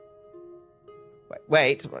 Maybe.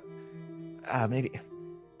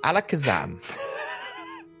 Alakazam.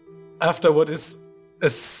 After what is a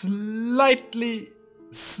slight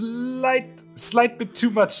bit too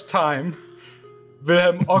much time,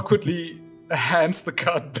 Wilhelm awkwardly hands the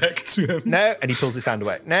card back to him. No, and he pulls his hand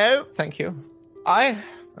away. No, thank you. I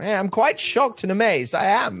am quite shocked and amazed. I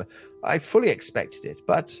am. I fully expected it,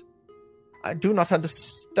 but I do not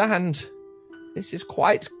understand. This is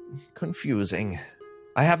quite confusing.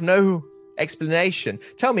 I have no explanation.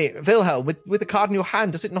 Tell me, Wilhelm, with the card in your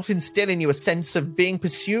hand, does it not instill in you a sense of being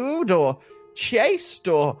pursued or chased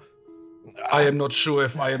or... I am not sure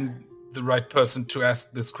if I am the right person to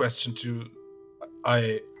ask this question to.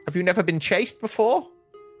 Have you never been chased before?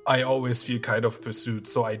 I always feel kind of pursued,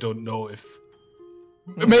 so I don't know if...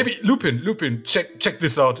 Maybe Lupin, check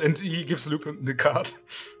this out. And he gives Lupin the card.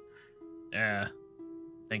 Yeah.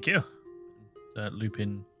 Thank you.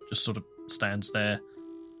 Lupin just sort of stands there,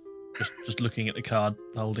 just looking at the card,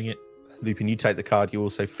 holding it. Lupin, you take the card, you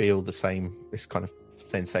also feel this kind of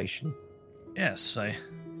sensation. Yes, I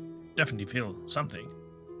definitely feel something.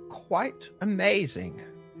 Quite amazing.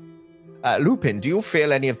 Lupin, do you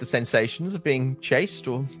feel any of the sensations of being chased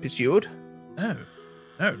or pursued? No,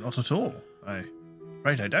 not at all. I'm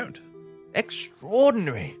afraid I don't.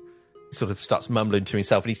 Extraordinary. He sort of starts mumbling to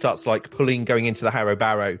himself, and he starts going into the Harrow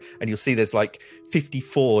Barrow, and you'll see there's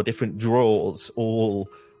 54 different drawers all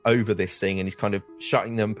over this thing, and he's kind of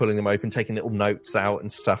shutting them, pulling them open, taking little notes out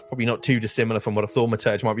and stuff. Probably not too dissimilar from what a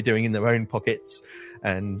thaumaturge might be doing in their own pockets.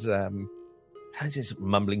 And he's just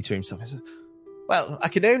mumbling to himself. He says, well, I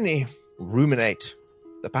can only ruminate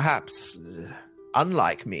that perhaps,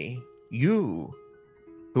 unlike me, you,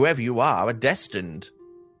 whoever you are destined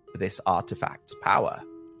for this artifact's power.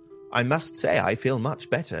 I must say I feel much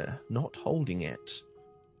better not holding it.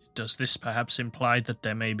 Does this perhaps imply that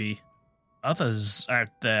there may be others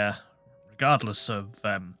out there, regardless of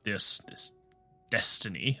this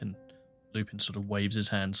destiny? And Lupin sort of waves his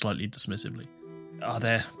hand slightly dismissively. Are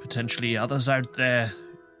there potentially others out there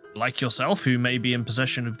like yourself who may be in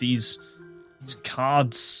possession of these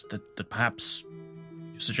cards that perhaps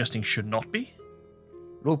you're suggesting should not be?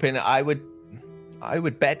 Lupin, I would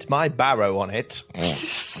bet my barrow on it.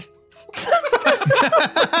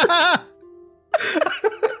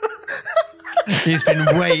 He's been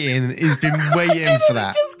waiting for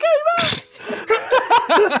that. Just came out.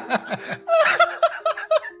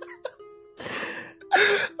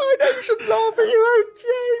 I know you should laugh at your own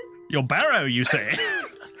joke. Your barrow, you say?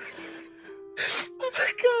 Oh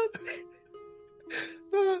my god.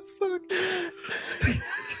 Oh, fuck.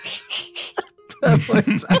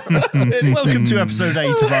 Welcome to episode 8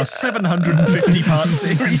 of our 750-part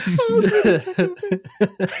series.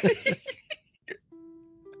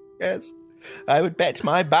 Yes. I would bet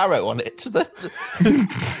my barrow on it.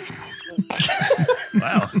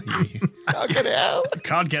 Wow. I'll get it out.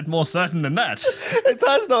 Can't get more certain than that. If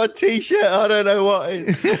that's not a t-shirt, I don't know what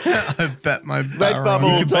is. I bet my barrow.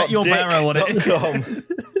 You can bet your barrow on it.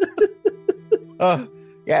 Oh,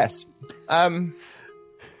 yes.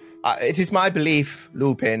 It is my belief,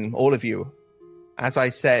 Lupin, all of you, as I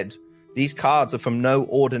said, These cards are from no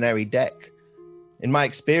ordinary deck. In my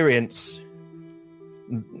experience,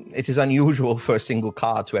 it is unusual for a single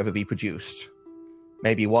card to ever be produced.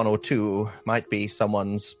 Maybe one or two might be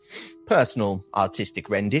someone's personal artistic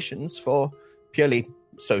renditions for purely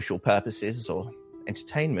social purposes or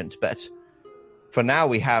entertainment, but for now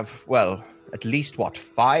we have, well, at least,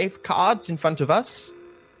 5 cards in front of us?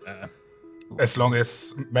 As long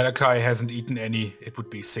as Malachi hasn't eaten any, it would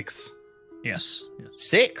be 6. Yes.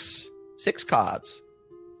 6? 6 cards?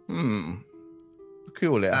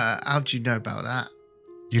 Peculiar. How do you know about that?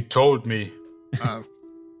 You told me. Oh.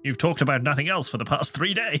 You've talked about nothing else for the past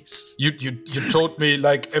 3 days. You told me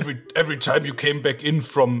like every time you came back in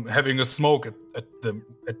from having a smoke at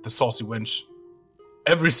the Saucy Wench.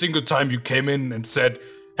 Every single time you came in and said,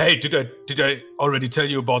 "Hey, did I already tell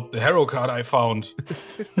you about the Harrow card I found?"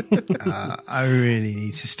 I really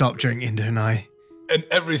need to stop drinking, don't I? And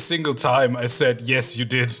every single time I said, "Yes, you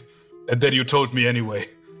did," and then you told me anyway.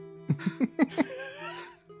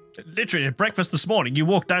 Literally, at breakfast this morning, you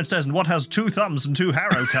walked downstairs and what has 2 thumbs and 2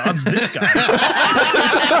 Harrow cards? This guy.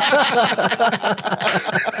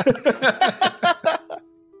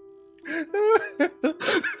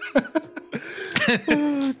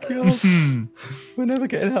 Oh, God. We're never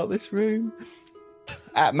getting out of this room.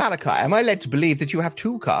 Malachi, am I led to believe that you have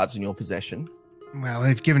 2 cards in your possession? Well,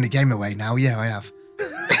 they've given the game away now. Yeah, I have.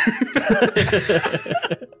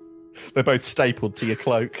 They're both stapled to your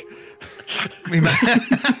cloak.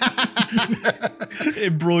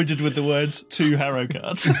 Embroidered with the words 2 Harrow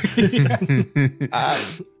cards.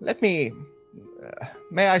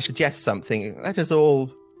 May I suggest something? Let us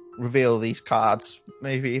all reveal these cards.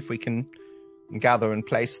 Maybe if we can gather and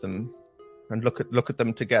place them and look at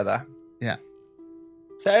them together. Yeah.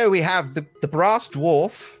 So we have the brass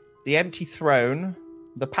dwarf, the empty throne,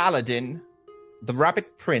 the paladin, the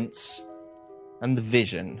rabbit prince, and the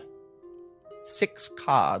vision. 6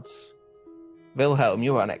 cards. Wilhelm,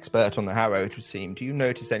 you are an expert on the Harrow, it would seem. Do you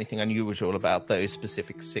notice anything unusual about those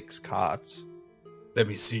specific 6 cards? Let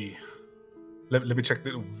me see. Let me check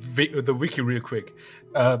the wiki real quick,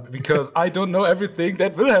 because I don't know everything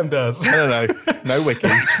that Wilhelm does. No wiki.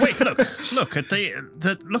 Wait, look at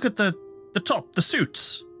the top, the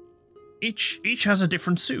suits. Each has a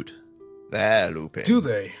different suit. There, Lupin. Do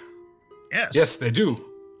they? Yes. Yes, they do.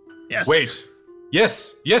 Yes. Wait.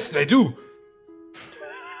 Yes, they do.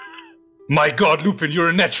 My God, Lupin, you're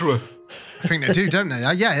a natural. I think they do, don't they?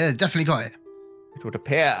 Yeah, definitely got it. It would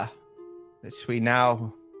appear that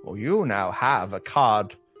you now have a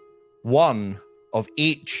card, 1 of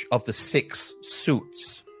each of the 6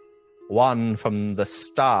 suits. 1 from the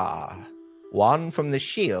star, 1 from the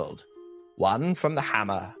shield, 1 from the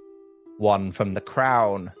hammer, 1 from the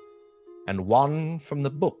crown, and 1 from the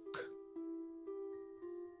book.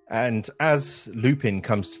 And as Lupin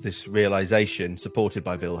comes to this realization, supported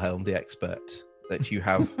by Wilhelm, the expert, that you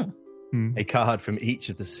have a card from each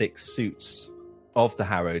of the 6 suits of the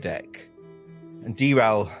Harrow deck, and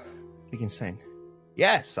Diral begins saying,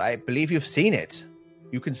 "Yes, I believe you've seen it.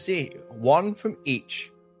 You can see 1 from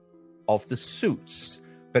each of the suits,"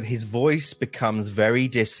 but his voice becomes very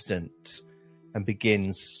distant and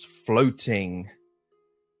begins floating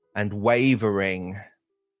and wavering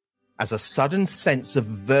as a sudden sense of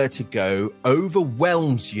vertigo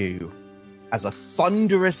overwhelms you, as a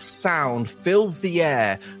thunderous sound fills the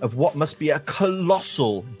air of what must be a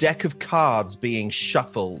colossal deck of cards being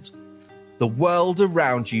shuffled. The world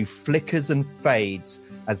around you flickers and fades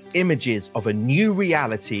as images of a new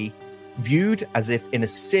reality, viewed as if in a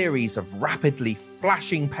series of rapidly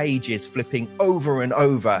flashing pages flipping over and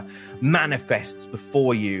over, manifests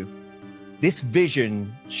before you. This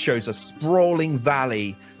vision shows a sprawling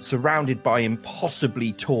valley surrounded by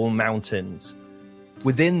impossibly tall mountains.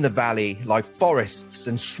 Within the valley lie forests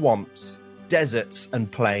and swamps, deserts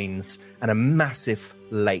and plains, and a massive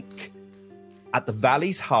lake. At the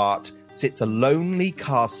valley's heart sits a lonely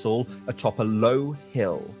castle atop a low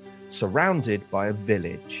hill, surrounded by a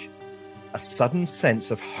village. A sudden sense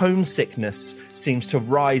of homesickness seems to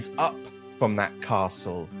rise up from that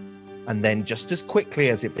castle, and then just as quickly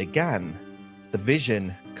as it began, the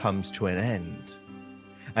vision comes to an end.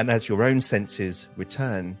 And as your own senses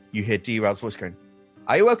return, you hear Diral's voice going,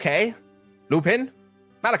 "Are you okay? Lupin?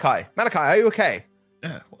 Malachi, are you okay?"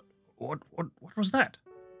 What was that?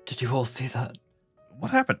 Did you all see that?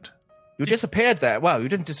 What happened? You disappeared there. Well, you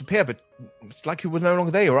didn't disappear, but it's like you were no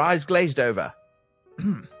longer there. Your eyes glazed over.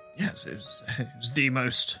 Yes, it was the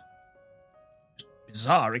most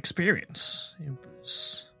bizarre experience. It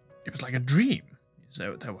was like a dream.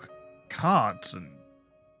 There were cards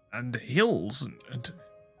and hills and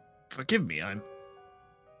forgive me, I'm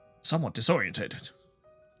somewhat disorientated.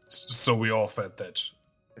 So we all felt that.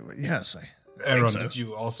 Yes, Aaron, so. did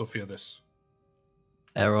you also feel this?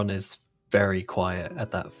 Aaron is very quiet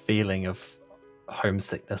at that feeling of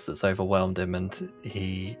homesickness that's overwhelmed him, and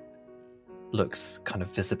he looks kind of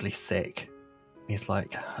visibly sick. He's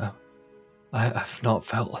like, I've not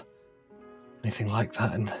felt anything like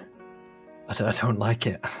that, and I don't like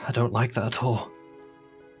it. I don't like that at all.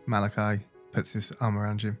 Malachi puts his arm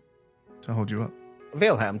around you to hold you up.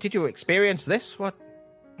 Wilhelm, did you experience this? What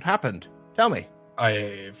happened? Tell me.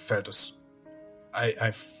 I felt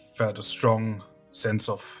I felt a strong sense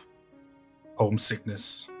of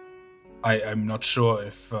homesickness. I'm not sure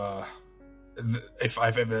if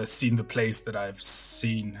I've ever seen the place that I've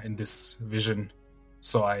seen in this vision,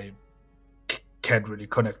 so I can't really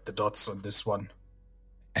connect the dots on this one.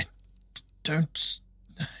 Don't.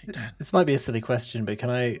 This might be a silly question, but can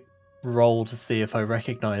I roll to see if I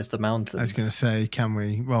recognize the mountains? I was going to say, can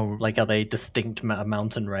we roll? Like, are they distinct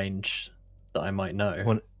mountain range that I might know? I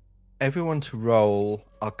want everyone to roll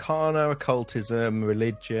Arcana, Occultism,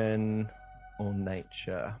 Religion, or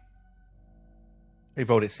Nature. They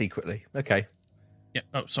rolled it secretly. Okay. Yeah.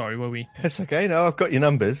 Oh, sorry. Were we? It's okay. No, I've got your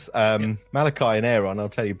numbers. Malachi and Aaron, I'll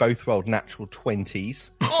tell you, both rolled natural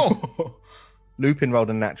 20s. Oh. Lupin rolled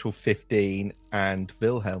a natural 15, and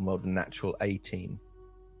Wilhelm rolled a natural 18.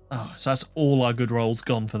 Oh, so that's all our good rolls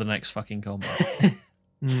gone for the next fucking combat.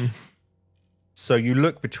 So you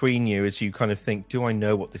look between you as you kind of think, do I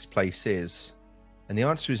know what this place is? And the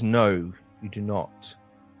answer is no, you do not.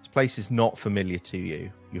 This place is not familiar to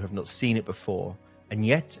you. You have not seen it before, and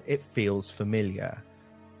yet it feels familiar.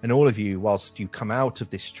 And all of you, whilst you come out of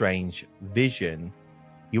this strange vision,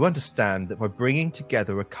 you understand that by bringing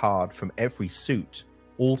together a card from every suit,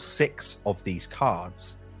 all 6 of these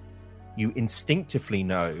cards, you instinctively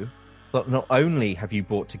know that not only have you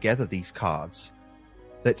brought together these cards,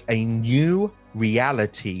 that a new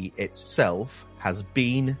reality itself has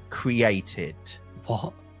been created.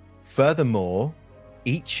 What? Furthermore,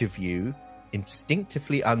 each of you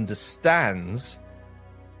instinctively understands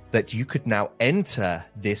that you could now enter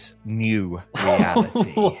this new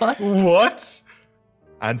reality. What?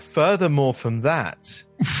 And furthermore from that,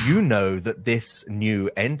 you know that this new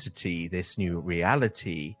entity, this new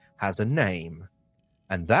reality, has a name.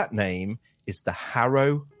 And that name is the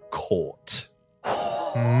Harrow Court.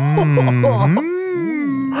 Oh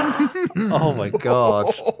my god.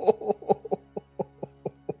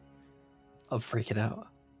 I'm freaking out.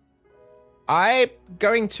 I'm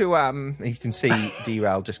going to, you can see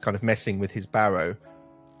Derail just kind of messing with his barrow.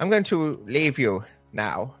 I'm going to leave you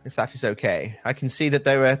now, if that is okay. I can see that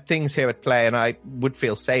there are things here at play, and I would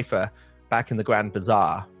feel safer back in the Grand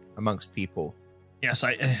Bazaar amongst people. Yes,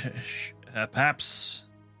 perhaps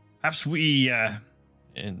we.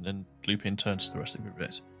 And Lupin turns to the rest of the group a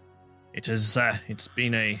bit. It's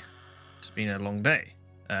been a long day.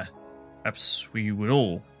 Perhaps we would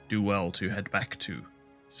all do well to head back to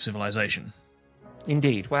civilization.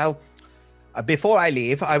 Indeed. Well, before I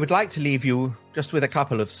leave, I would like to leave you just with a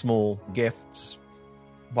couple of small gifts.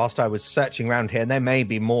 Whilst I was searching around here, and there may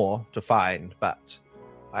be more to find, but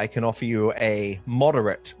I can offer you a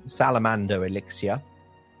moderate salamander elixir.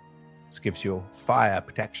 This gives you fire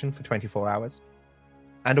protection for 24 hours.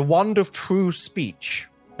 And a wand of true speech,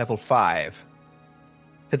 level 5.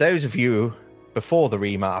 For those of you before the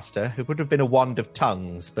remaster, it would have been a wand of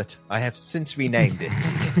tongues, but I have since renamed it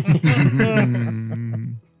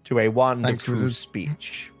to a wand Thanks, of true wizard.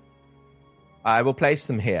 speech. I will place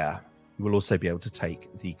them here. You will also be able to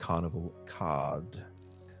take the carnival card.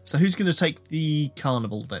 So who's going to take the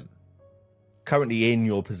carnival then? Currently in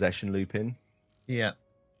your possession, Lupin. Yeah.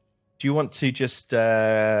 Do you want to just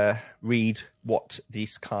read what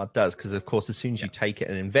this card does? Because, of course, as soon as you take it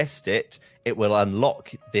and invest it, it will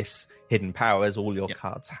unlock this hidden power, as all your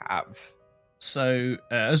cards have. So,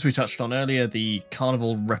 as we touched on earlier, the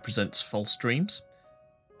carnival represents false dreams.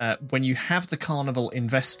 When you have the carnival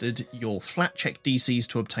invested, your flat check DCs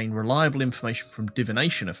to obtain reliable information from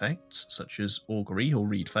divination effects, such as augury or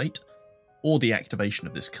read fate, or the activation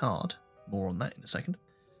of this card, more on that in a second,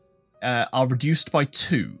 are reduced by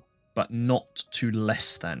 2, but not to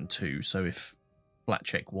less than 2. So if flat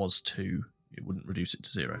check was 2, it wouldn't reduce it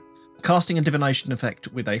to 0. Casting a divination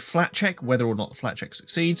effect with a flat check, whether or not the flat check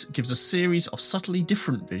succeeds, gives a series of subtly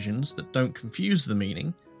different visions that don't confuse the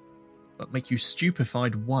meaning, but make you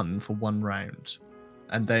stupefied 1 for 1 round.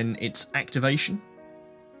 And then its activation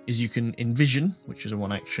is you can envision, which is a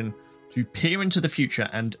 1 action, to peer into the future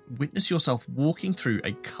and witness yourself walking through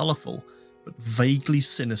a colourful but vaguely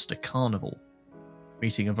sinister carnival,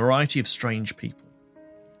 meeting a variety of strange people.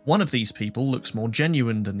 One of these people looks more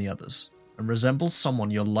genuine than the others, and resembles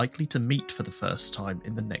someone you're likely to meet for the first time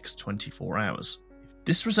in the next 24 hours.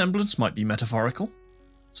 This resemblance might be metaphorical,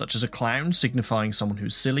 such as a clown signifying someone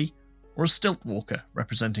who's silly, or a stilt walker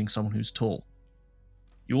representing someone who's tall.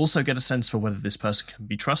 You also get a sense for whether this person can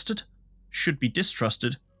be trusted, should be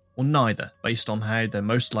distrusted, or neither, based on how they're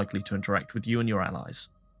most likely to interact with you and your allies.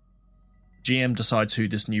 GM decides who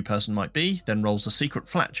this new person might be, then rolls a secret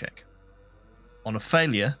flat check. On a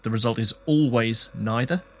failure, the result is always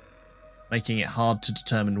neither, making it hard to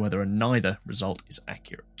determine whether a neither result is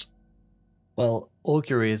accurate. Well,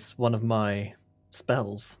 augury is one of my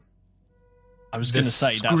spells. I was going to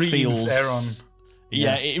say that feels... Aaron.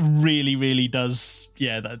 Yeah, it really, really does.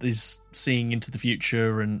 Yeah, that is seeing into the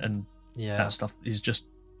future and that stuff is just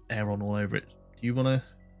Aaron all over it. Do you want to...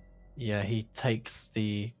 Yeah, he takes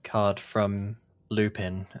the card from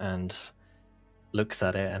Lupin and looks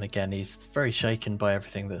at it, and again, he's very shaken by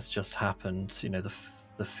everything that's just happened. You know,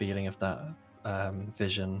 the feeling of that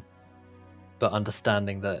vision, but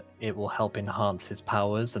understanding that it will help enhance his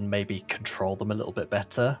powers and maybe control them a little bit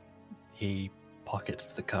better, he pockets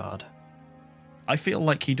the card. I feel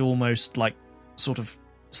like he'd almost like sort of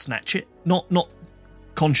snatch it, not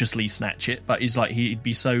consciously snatch it, but he'd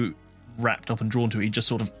be so wrapped up and drawn to it, he'd just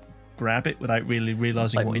sort of grab it without really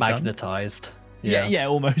realizing like what he'd done. Magnetized. Yeah,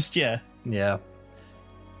 almost. Yeah.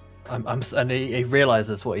 And he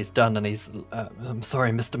realizes what he's done, and he's. I'm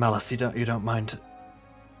sorry, Mr. Malice. You don't mind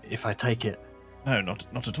if I take it? No, not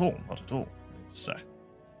at all. Not at all. It's,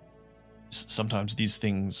 sometimes these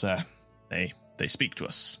things they speak to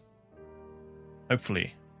us.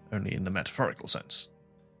 Hopefully, only in the metaphorical sense.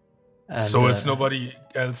 And, so is nobody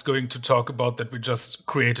else going to talk about that we just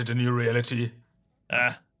created a new reality?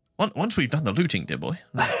 Once we've done the looting, dear boy,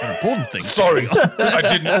 the important thing. Sorry,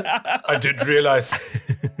 I didn't realize.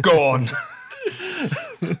 Go on.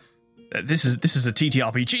 This is a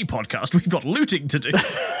TTRPG podcast. We've got looting to do.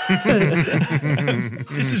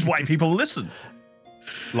 This is why people listen.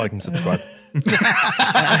 Like and subscribe.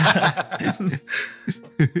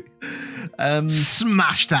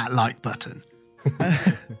 Smash that like button.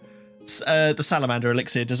 The salamander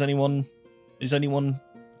elixir. Is anyone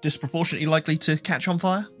disproportionately likely to catch on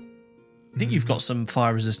fire? I think you've got some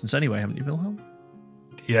fire resistance anyway, haven't you, Wilhelm?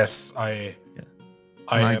 Yes, I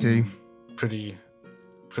do. Pretty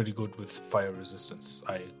good with fire resistance.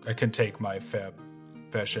 I can take my fair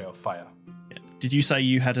share of fire. Yeah. Did you say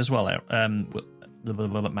you had as well,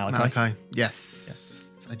 Malachi? Malachi,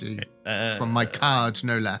 yes, I do. Okay. From my card,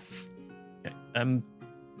 no less. Okay.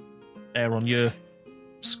 Aaron, you're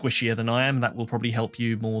squishier than I am. That will probably help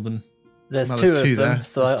you more than... There's Well, two there's of two them, there.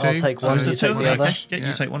 so There's I'll two. take So one, is you it take two? the other. Okay. Yeah, Yeah.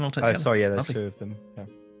 you take one, I'll take Oh, the other. sorry, yeah, there's Lovely. two of them. Yeah.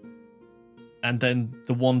 And then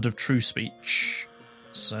the wand of true speech.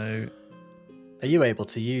 So Are you able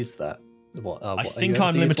to use that? I think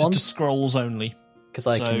I'm limited to scrolls only. Because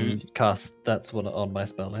I so- can cast. That's one on my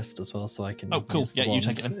spell list as well, so I can. Oh, cool. use the Yeah, you wand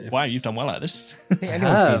take it then. if- Wow, you've done well at this. I think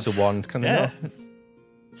anyone can use a wand, can they Yeah.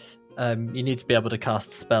 not? You need to be able to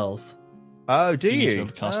cast spells. Oh, do You need to you? be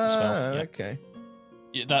able to cast the spell, Ah, yeah. Okay.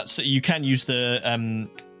 Yeah, you can use the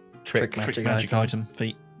Trick. Magic magic item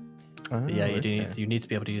feat. Oh, But yeah, okay. you need to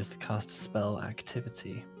be able to use the cast a spell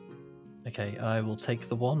activity. Okay, I will take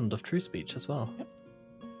the wand of true speech as well.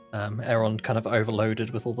 Aaron kind of overloaded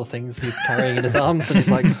with all the things he's carrying in his arms, and he's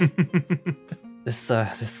like,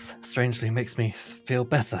 "This strangely makes me feel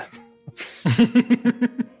better."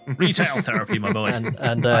 Retail therapy, my boy.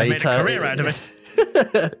 And I he made a career out of it.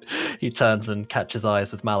 He turns and catches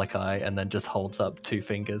eyes with Malachi, and then just holds up two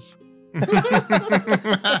fingers.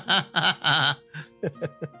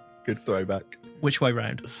 Good throwback. Which way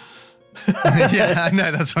round? Yeah, I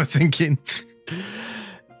know, that's what I was thinking.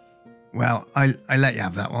 Well, I let you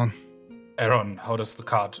have that one. Aaron, how does the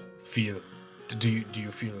card feel? Do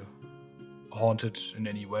you feel haunted in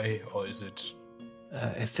any way, or is it?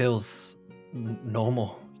 It feels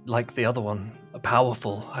normal, like the other one.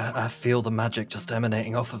 Powerful. I feel the magic just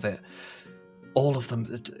emanating off of it. All of them.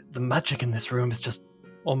 The magic in this room is just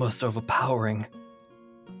almost overpowering.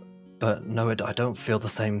 But no, I don't feel the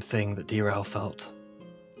same thing that Derail felt.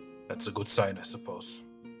 That's a good sign, I suppose.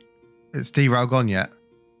 Is D-Rail gone yet?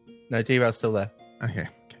 No, D-Rail's still there. Okay.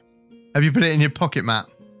 Have you put it in your pocket, Matt?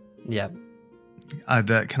 Yeah.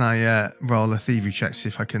 Can I roll a thievery check to see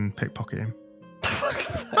if I can pickpocket him?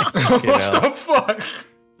 Fucking hell. What the fuck?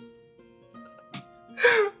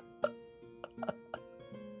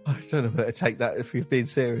 I don't know whether to take that if you've been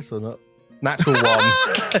serious or not. Natural one.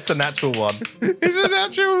 It's a natural one. It's a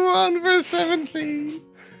natural one for a 17.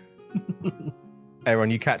 Aaron,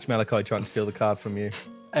 you catch Malachi trying to steal the card from you.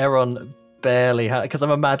 Aaron barely because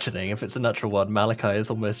I'm imagining if it's a natural one, Malachi is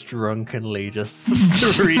almost drunkenly just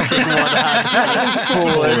reaching one hand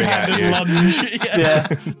forward. Lunge. Yeah.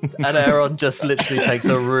 And Aaron just literally takes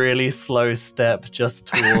a really slow step just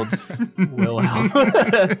towards Wilhelm.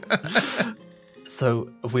 So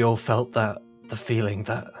we all felt that, the feeling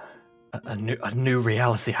that a new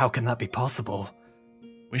reality, how can that be possible?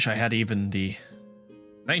 Wish I had even the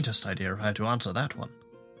faintest idea of how to answer that one.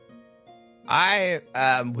 I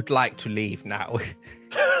would like to leave now.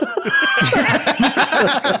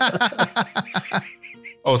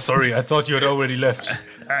 Oh, sorry, I thought you had already left.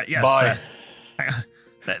 Yes. Bye.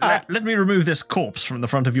 Let me remove this corpse from the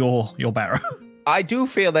front of your barrow. I do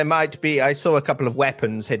feel there might be. I saw a couple of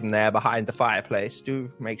weapons hidden there behind the fireplace.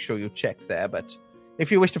 Do make sure you check there. But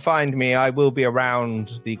if you wish to find me, I will be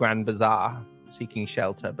around the Grand Bazaar seeking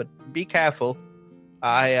shelter. But be careful.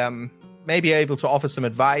 I may be able to offer some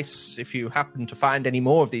advice if you happen to find any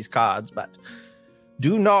more of these cards. But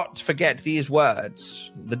do not forget these words.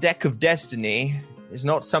 The Deck of Destiny is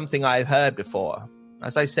not something I've heard before.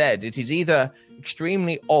 As I said, it is either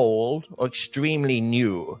extremely old or extremely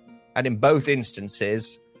new. And in both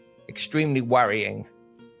instances, extremely worrying.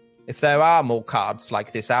 If there are more cards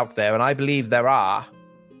like this out there, and I believe there are,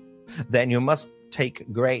 then you must take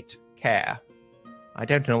great care. I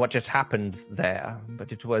don't know what just happened there,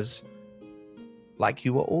 but it was like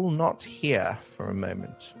you were all not here for a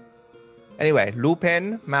moment. Anyway,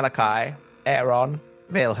 Lupin, Malachi, Aaron,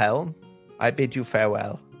 Wilhelm, I bid you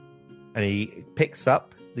farewell. And he picks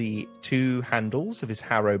up the two handles of his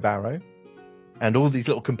harrow barrow, and all these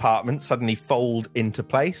little compartments suddenly fold into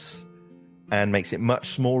place and makes it much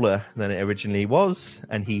smaller than it originally was,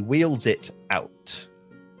 and he wheels it out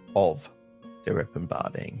of Stirrup and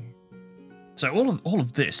Barding. So all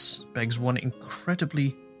of this begs one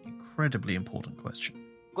incredibly important question.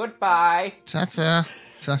 Goodbye. Ta-ta.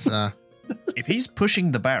 If he's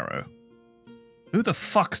pushing the barrow, who the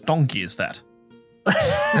fuck's donkey is that?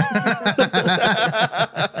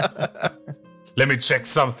 Let me check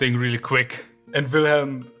something really quick. And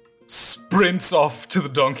Wilhelm sprints off to the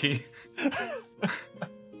donkey.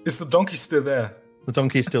 Is the donkey still there? The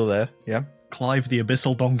donkey's still there, yeah. Clive the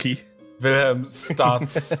Abyssal Donkey. Wilhelm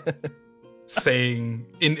starts saying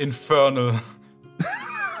in Infernal,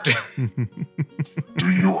 Do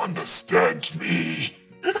you understand me?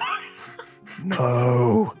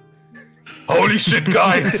 No. Holy shit,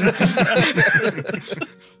 guys!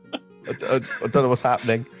 I don't know what's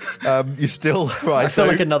happening. You're still right. I feel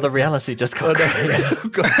like another reality just got created.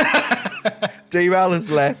 D-Ral has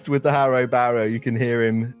left with the harrow barrow. You can hear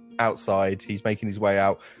him outside. He's making his way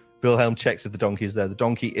out. Wilhelm checks if the donkey is there. The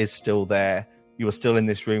donkey is still there. You are still in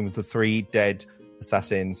this room with the 3 dead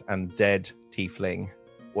assassins and dead tiefling.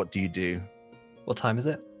 What do you do? What time is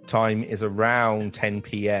it? Time is around 10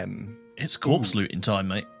 p.m. It's corpse looting time,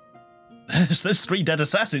 mate. There's 3 dead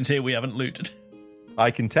assassins here we haven't looted. I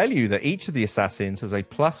can tell you that each of the assassins has a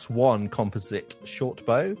 +1 composite short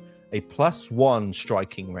bow, a +1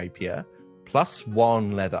 striking rapier,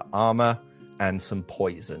 +1 leather armor, and some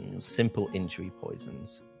poisons, simple injury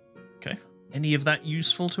poisons. Okay. Any of that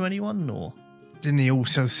useful to anyone, or? Didn't he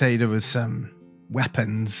also say there was some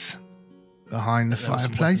weapons behind the There were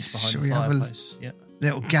some fireplace? weapons Shall behind we the have fireplace? Yeah. a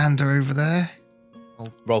little gander over there?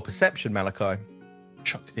 Roll perception, Malachi.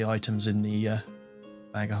 Chuck the items in the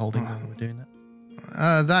bag of holding while we're doing that.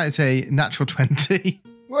 That is a natural 20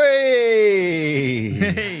 Whey!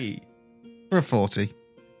 Hey! for a 40.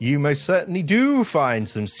 You most certainly do find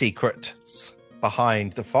some secrets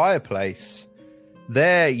behind the fireplace.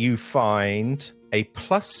 There you find a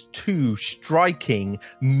 +2 striking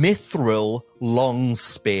mithril long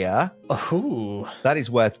spear. Ooh. That is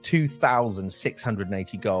worth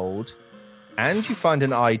 2,680 gold. And you find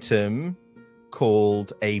an item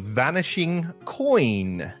called a vanishing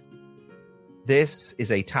coin. This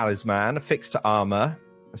is a talisman affixed to armor.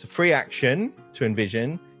 It's a free action to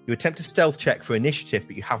envision. You attempt a stealth check for initiative,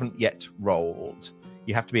 but you haven't yet rolled.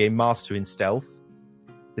 You have to be a master in stealth.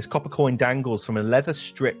 This copper coin dangles from a leather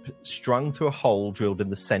strip strung through a hole drilled in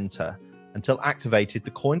the center. Until activated,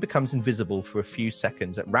 the coin becomes invisible for a few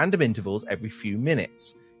seconds at random intervals every few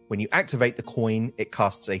minutes. When you activate the coin, it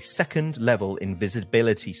casts a 2nd level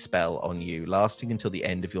invisibility spell on you, lasting until the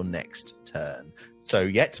end of your next turn. So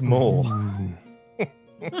yet more.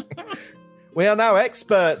 We are now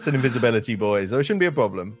experts in invisibility, boys. So it shouldn't be a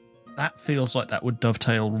problem. That feels like that would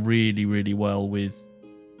dovetail really, really well with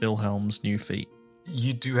Wilhelm's new feat.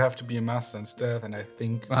 You do have to be a master in stealth, and I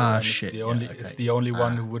think Shit. is the only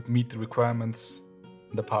one who would meet the requirements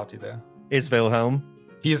in the party there. Is Wilhelm?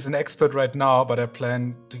 He is an expert right now, but I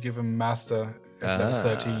plan to give him master at level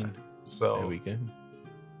 13. So There we go.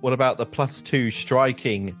 What about the +2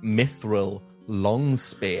 striking mithril long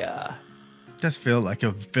spear? Does feel like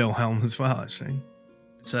a Wilhelm as well, actually.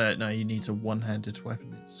 No, he needs a one-handed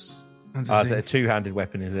weapon. Is it a two-handed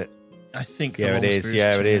weapon, is it? I think Yeah, it is.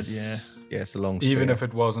 Yeah, it is. Yeah. Yeah, it's a long spear. Even if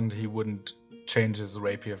it wasn't, he wouldn't change his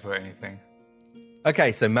rapier for anything.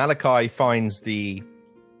 Okay, so Malachi finds the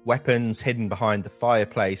weapons hidden behind the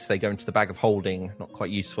fireplace. They go into the bag of holding, not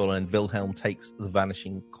quite useful, and Wilhelm takes the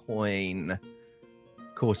vanishing coin.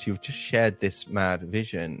 Of course, you've just shared this mad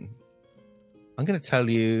vision. I'm going to tell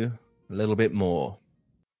you a little bit more.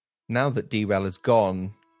 Now that Derail is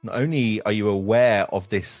gone, not only are you aware of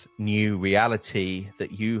this new reality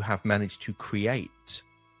that you have managed to create,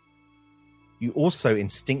 you also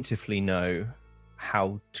instinctively know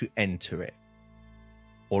how to enter it.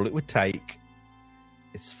 All it would take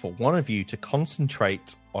is for one of you to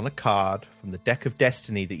concentrate on a card from the deck of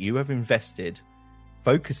destiny that you have invested,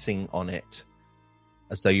 focusing on it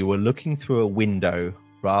as though you were looking through a window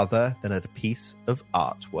rather than at a piece of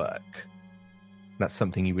artwork. That's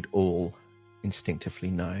something you would all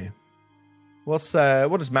instinctively know. What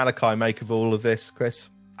does Malachi make of all of this, Chris?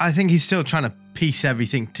 I think he's still trying to piece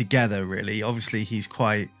everything together, really. Obviously, he's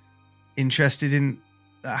quite interested in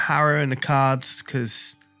the Harrow and the cards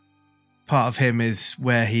because part of him is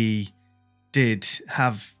where he did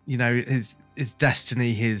have, his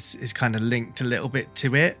destiny, his kind of linked a little bit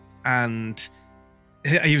to it. And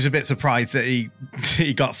he was a bit surprised that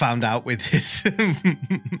he got found out with his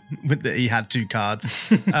that he had two cards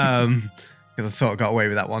because I thought I got away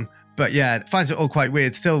with that one. But yeah, finds it all quite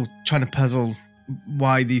weird. Still trying to puzzle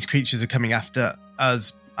why these creatures are coming after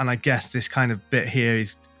us. And I guess this kind of bit here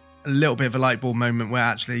is a little bit of a light bulb moment where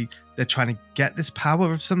actually they're trying to get this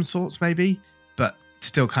power of some sorts, maybe, but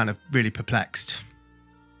still kind of really perplexed,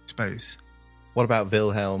 I suppose. What about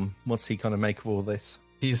Wilhelm? What's he kind of make of all this?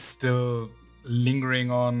 He's still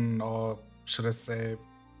lingering on, or should I say,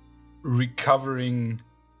 recovering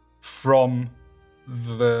from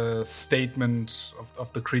the statement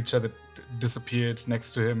of the creature that disappeared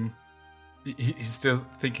next to him. He's still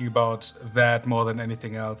thinking about that more than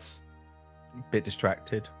anything else. Bit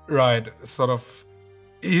distracted. Right, sort of.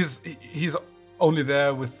 He's only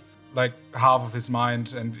there with like half of his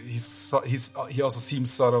mind, and he also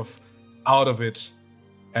seems sort of out of it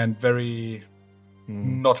and very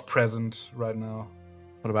not present right now.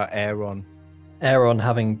 What about Aaron? Aaron,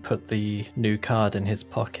 having put the new card in his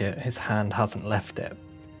pocket, his hand hasn't left it.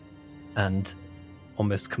 And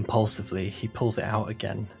almost compulsively, he pulls it out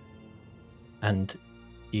again. And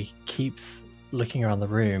he keeps looking around the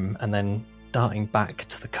room and then darting back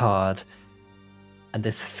to the card. And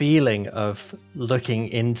this feeling of looking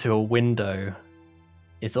into a window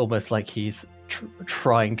is almost like he's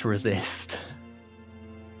trying to resist.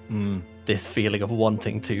 This feeling of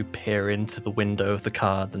wanting to peer into the window of the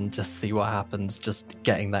card and just see what happens, just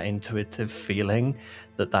getting that intuitive feeling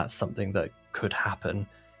that that's something that could happen.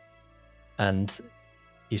 And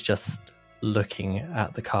he's just looking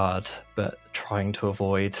at the card, but trying to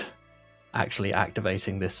avoid actually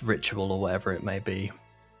activating this ritual or whatever it may be.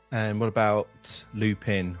 And what about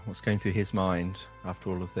Lupin? What's going through his mind after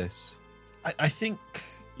all of this? I think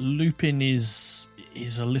Lupin is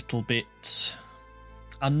a little bit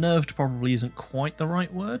unnerved, probably isn't quite the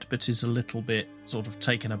right word, but is a little bit sort of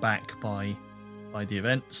taken aback by the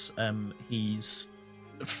events. He's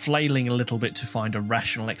flailing a little bit to find a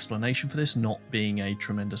rational explanation for this, not being a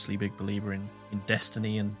tremendously big believer in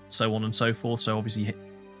destiny and so on and so forth. So obviously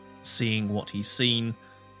seeing what he's seen,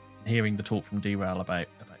 hearing the talk from Derail about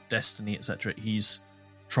destiny, etc., he's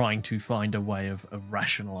trying to find a way of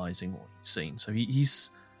rationalizing what he's seen. So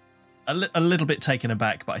he's a little bit taken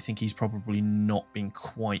aback, but I think he's probably not been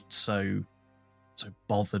quite so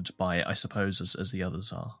bothered by it, I suppose, as the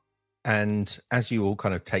others are. And as you all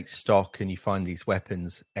kind of take stock and you find these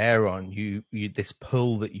weapons, Aaron, you this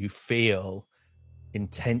pull that you feel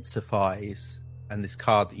intensifies, and this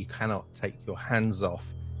card that you cannot take your hands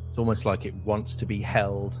off, it's almost like it wants to be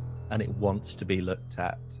held and it wants to be looked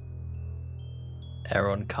at.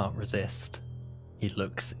 Aaron can't resist. He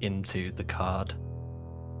looks into the card.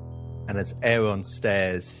 And as Aaron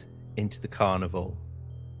stares into the carnival,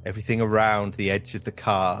 everything around the edge of the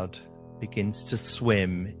card begins to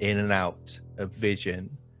swim in and out of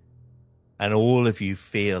vision. And all of you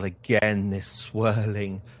feel again this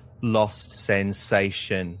swirling, lost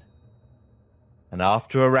sensation. And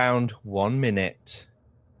after around 1 minute,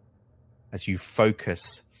 as you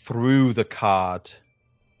focus through the card,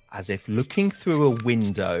 as if looking through a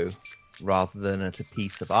window rather than at a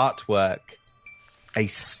piece of artwork, a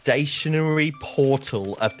stationary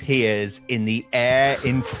portal appears in the air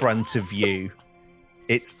in front of you.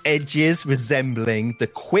 its edges resembling the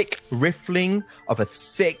quick riffling of a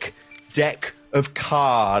thick deck of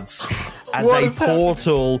cards as What a is happening?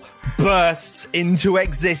 portal bursts into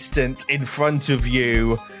existence in front of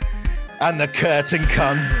you, and the curtain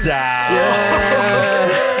comes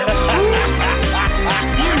down.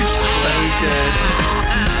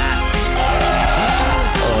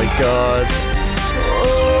 Oh my god.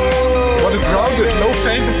 What a grounded, low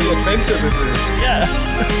fantasy adventure this is. Yeah.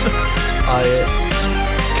 I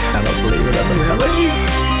cannot believe it ever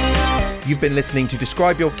happened. You've been listening to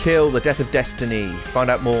Describe Your Kill, The Death of Destiny. Find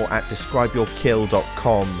out more at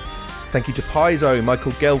describeyourkill.com. Thank you to Paizo,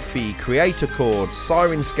 Michael Gelfi, Creator Chord,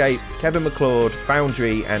 Sirenscape, Kevin McLeod,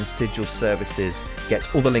 Foundry, and Sigil Services.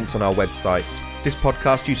 Get all the links on our website. This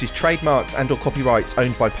podcast uses trademarks and/or copyrights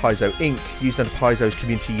owned by Paizo Inc., used under Paizo's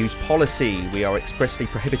community use policy. We are expressly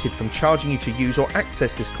prohibited from charging you to use or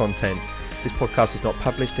access this content. This podcast is not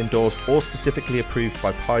published, endorsed, or specifically approved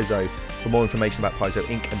by Paizo. For more information about Paizo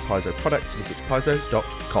Inc. and Paizo products, visit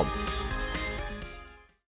paizo.com.